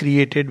light is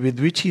created with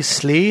which he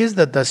slays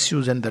the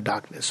Dasyus and the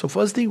darkness. So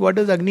first thing, what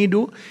does Agni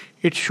do?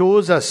 It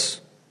shows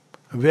us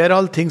where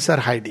all things are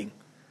hiding.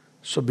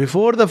 So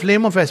before the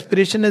flame of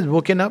aspiration is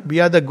woken up, we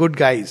are the good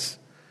guys.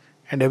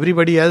 and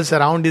everybody else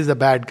around is the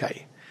bad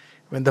guy.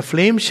 When the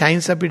flame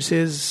shines up, it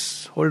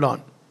says, hold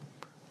on.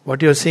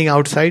 What you're seeing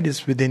outside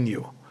is within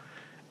you.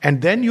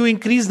 And then you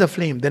increase the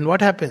flame. Then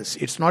what happens?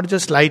 It's not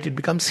just light, it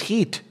becomes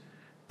heat.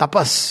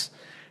 Tapas.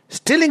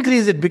 Still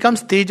increase, it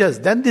becomes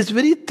tejas. Then this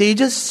very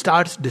tejas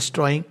starts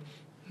destroying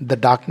the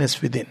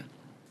darkness within.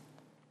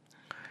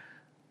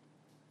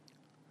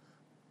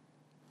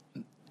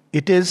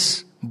 It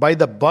is by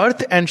the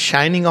birth and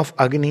shining of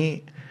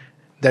Agni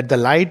that the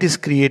light is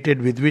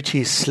created with which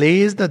he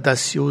slays the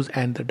Dasyus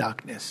and the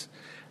darkness.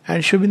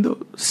 And Sri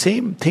Aurobindo,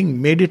 same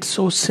thing, made it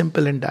so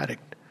simple and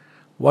direct.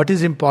 What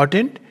is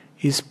important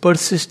is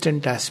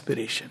persistent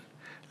aspiration,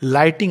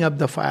 lighting up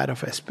the fire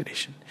of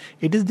aspiration.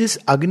 It is this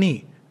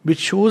Agni which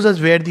shows us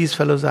where these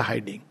fellows are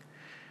hiding.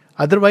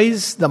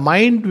 Otherwise, the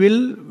mind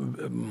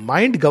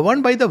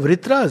governed by the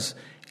Vritras,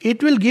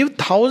 it will give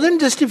 1,000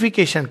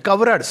 justification,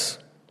 coverers.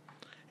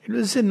 It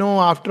will say,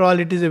 no, after all,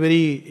 it is a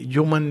very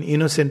human,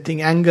 innocent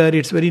thing. Anger,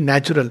 it's very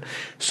natural.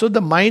 So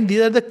the mind,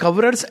 these are the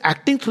coverers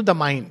acting through the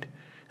mind.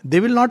 They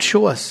will not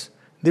show us.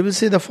 They will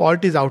say the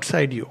fault is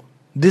outside you.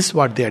 This is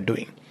what they are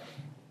doing.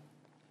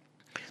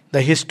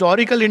 The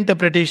historical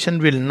interpretation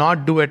will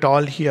not do at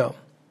all here.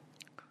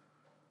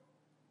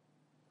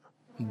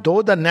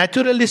 Though the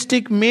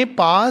naturalistic may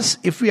pass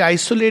if we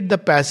isolate the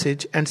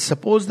passage and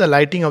suppose the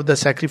lighting of the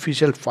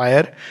sacrificial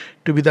fire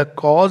to be the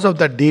cause of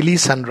the daily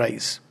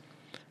sunrise.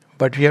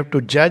 But we have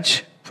to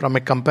judge from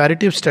a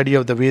comparative study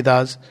of the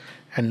Vedas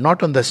and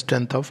not on the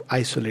strength of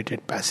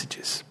isolated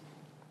passages.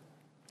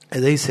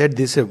 As I said,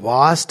 this is a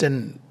vast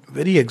and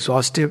very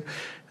exhaustive.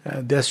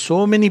 There are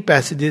so many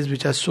passages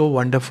which are so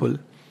wonderful.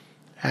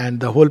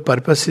 And the whole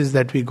purpose is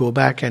that we go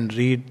back and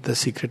read the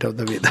secret of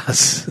the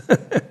Vedas.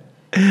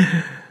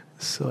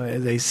 So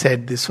as I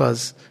said, this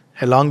was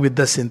along with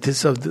the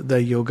synthesis of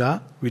the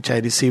yoga, which I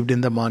received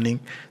in the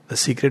morning, the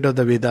secret of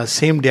the Vedas,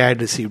 same day I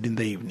had received in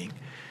the evening.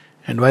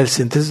 And while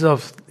synthesis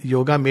of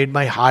yoga made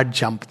my heart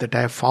jump that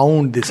I have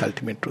found this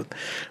ultimate truth.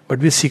 But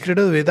with secret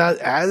of the Vedas,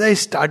 as I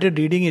started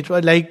reading, it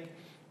was like,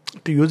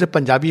 to use a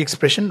Punjabi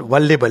expression,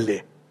 valle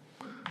balle.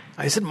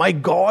 I said, my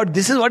God,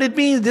 this is what it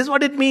means, this is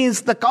what it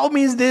means. The cow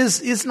means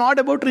this. It's not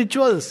about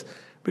rituals.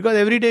 Because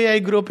every day I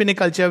grew up in a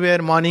culture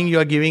where morning you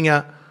are giving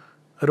a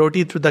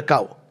roti to the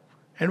cow.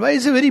 And why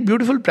it's a very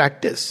beautiful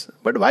practice.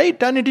 But why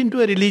turn it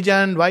into a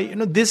religion? Why,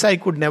 this I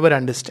could never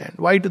understand.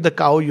 Why to the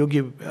cow you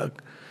give a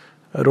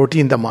roti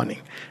in the morning?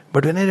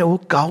 But when I know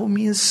cow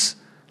means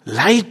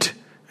light,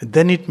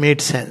 then it made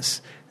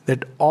sense.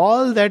 That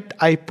all that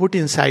I put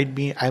inside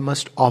me, I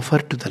must offer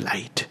to the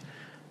light.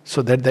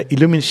 So that the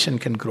illumination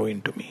can grow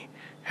into me.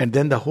 And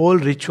then the whole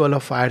ritual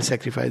of fire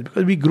sacrifice.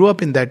 Because we grew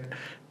up in that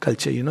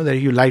culture, that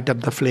you light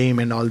up the flame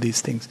and all these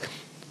things.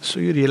 So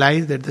you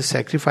realize that the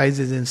sacrifice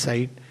is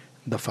inside,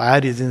 the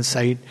fire is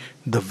inside,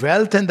 the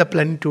wealth and the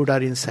plenitude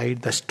are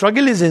inside, the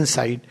struggle is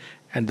inside,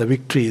 and the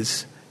victory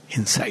is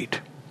inside.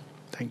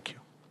 Thank you.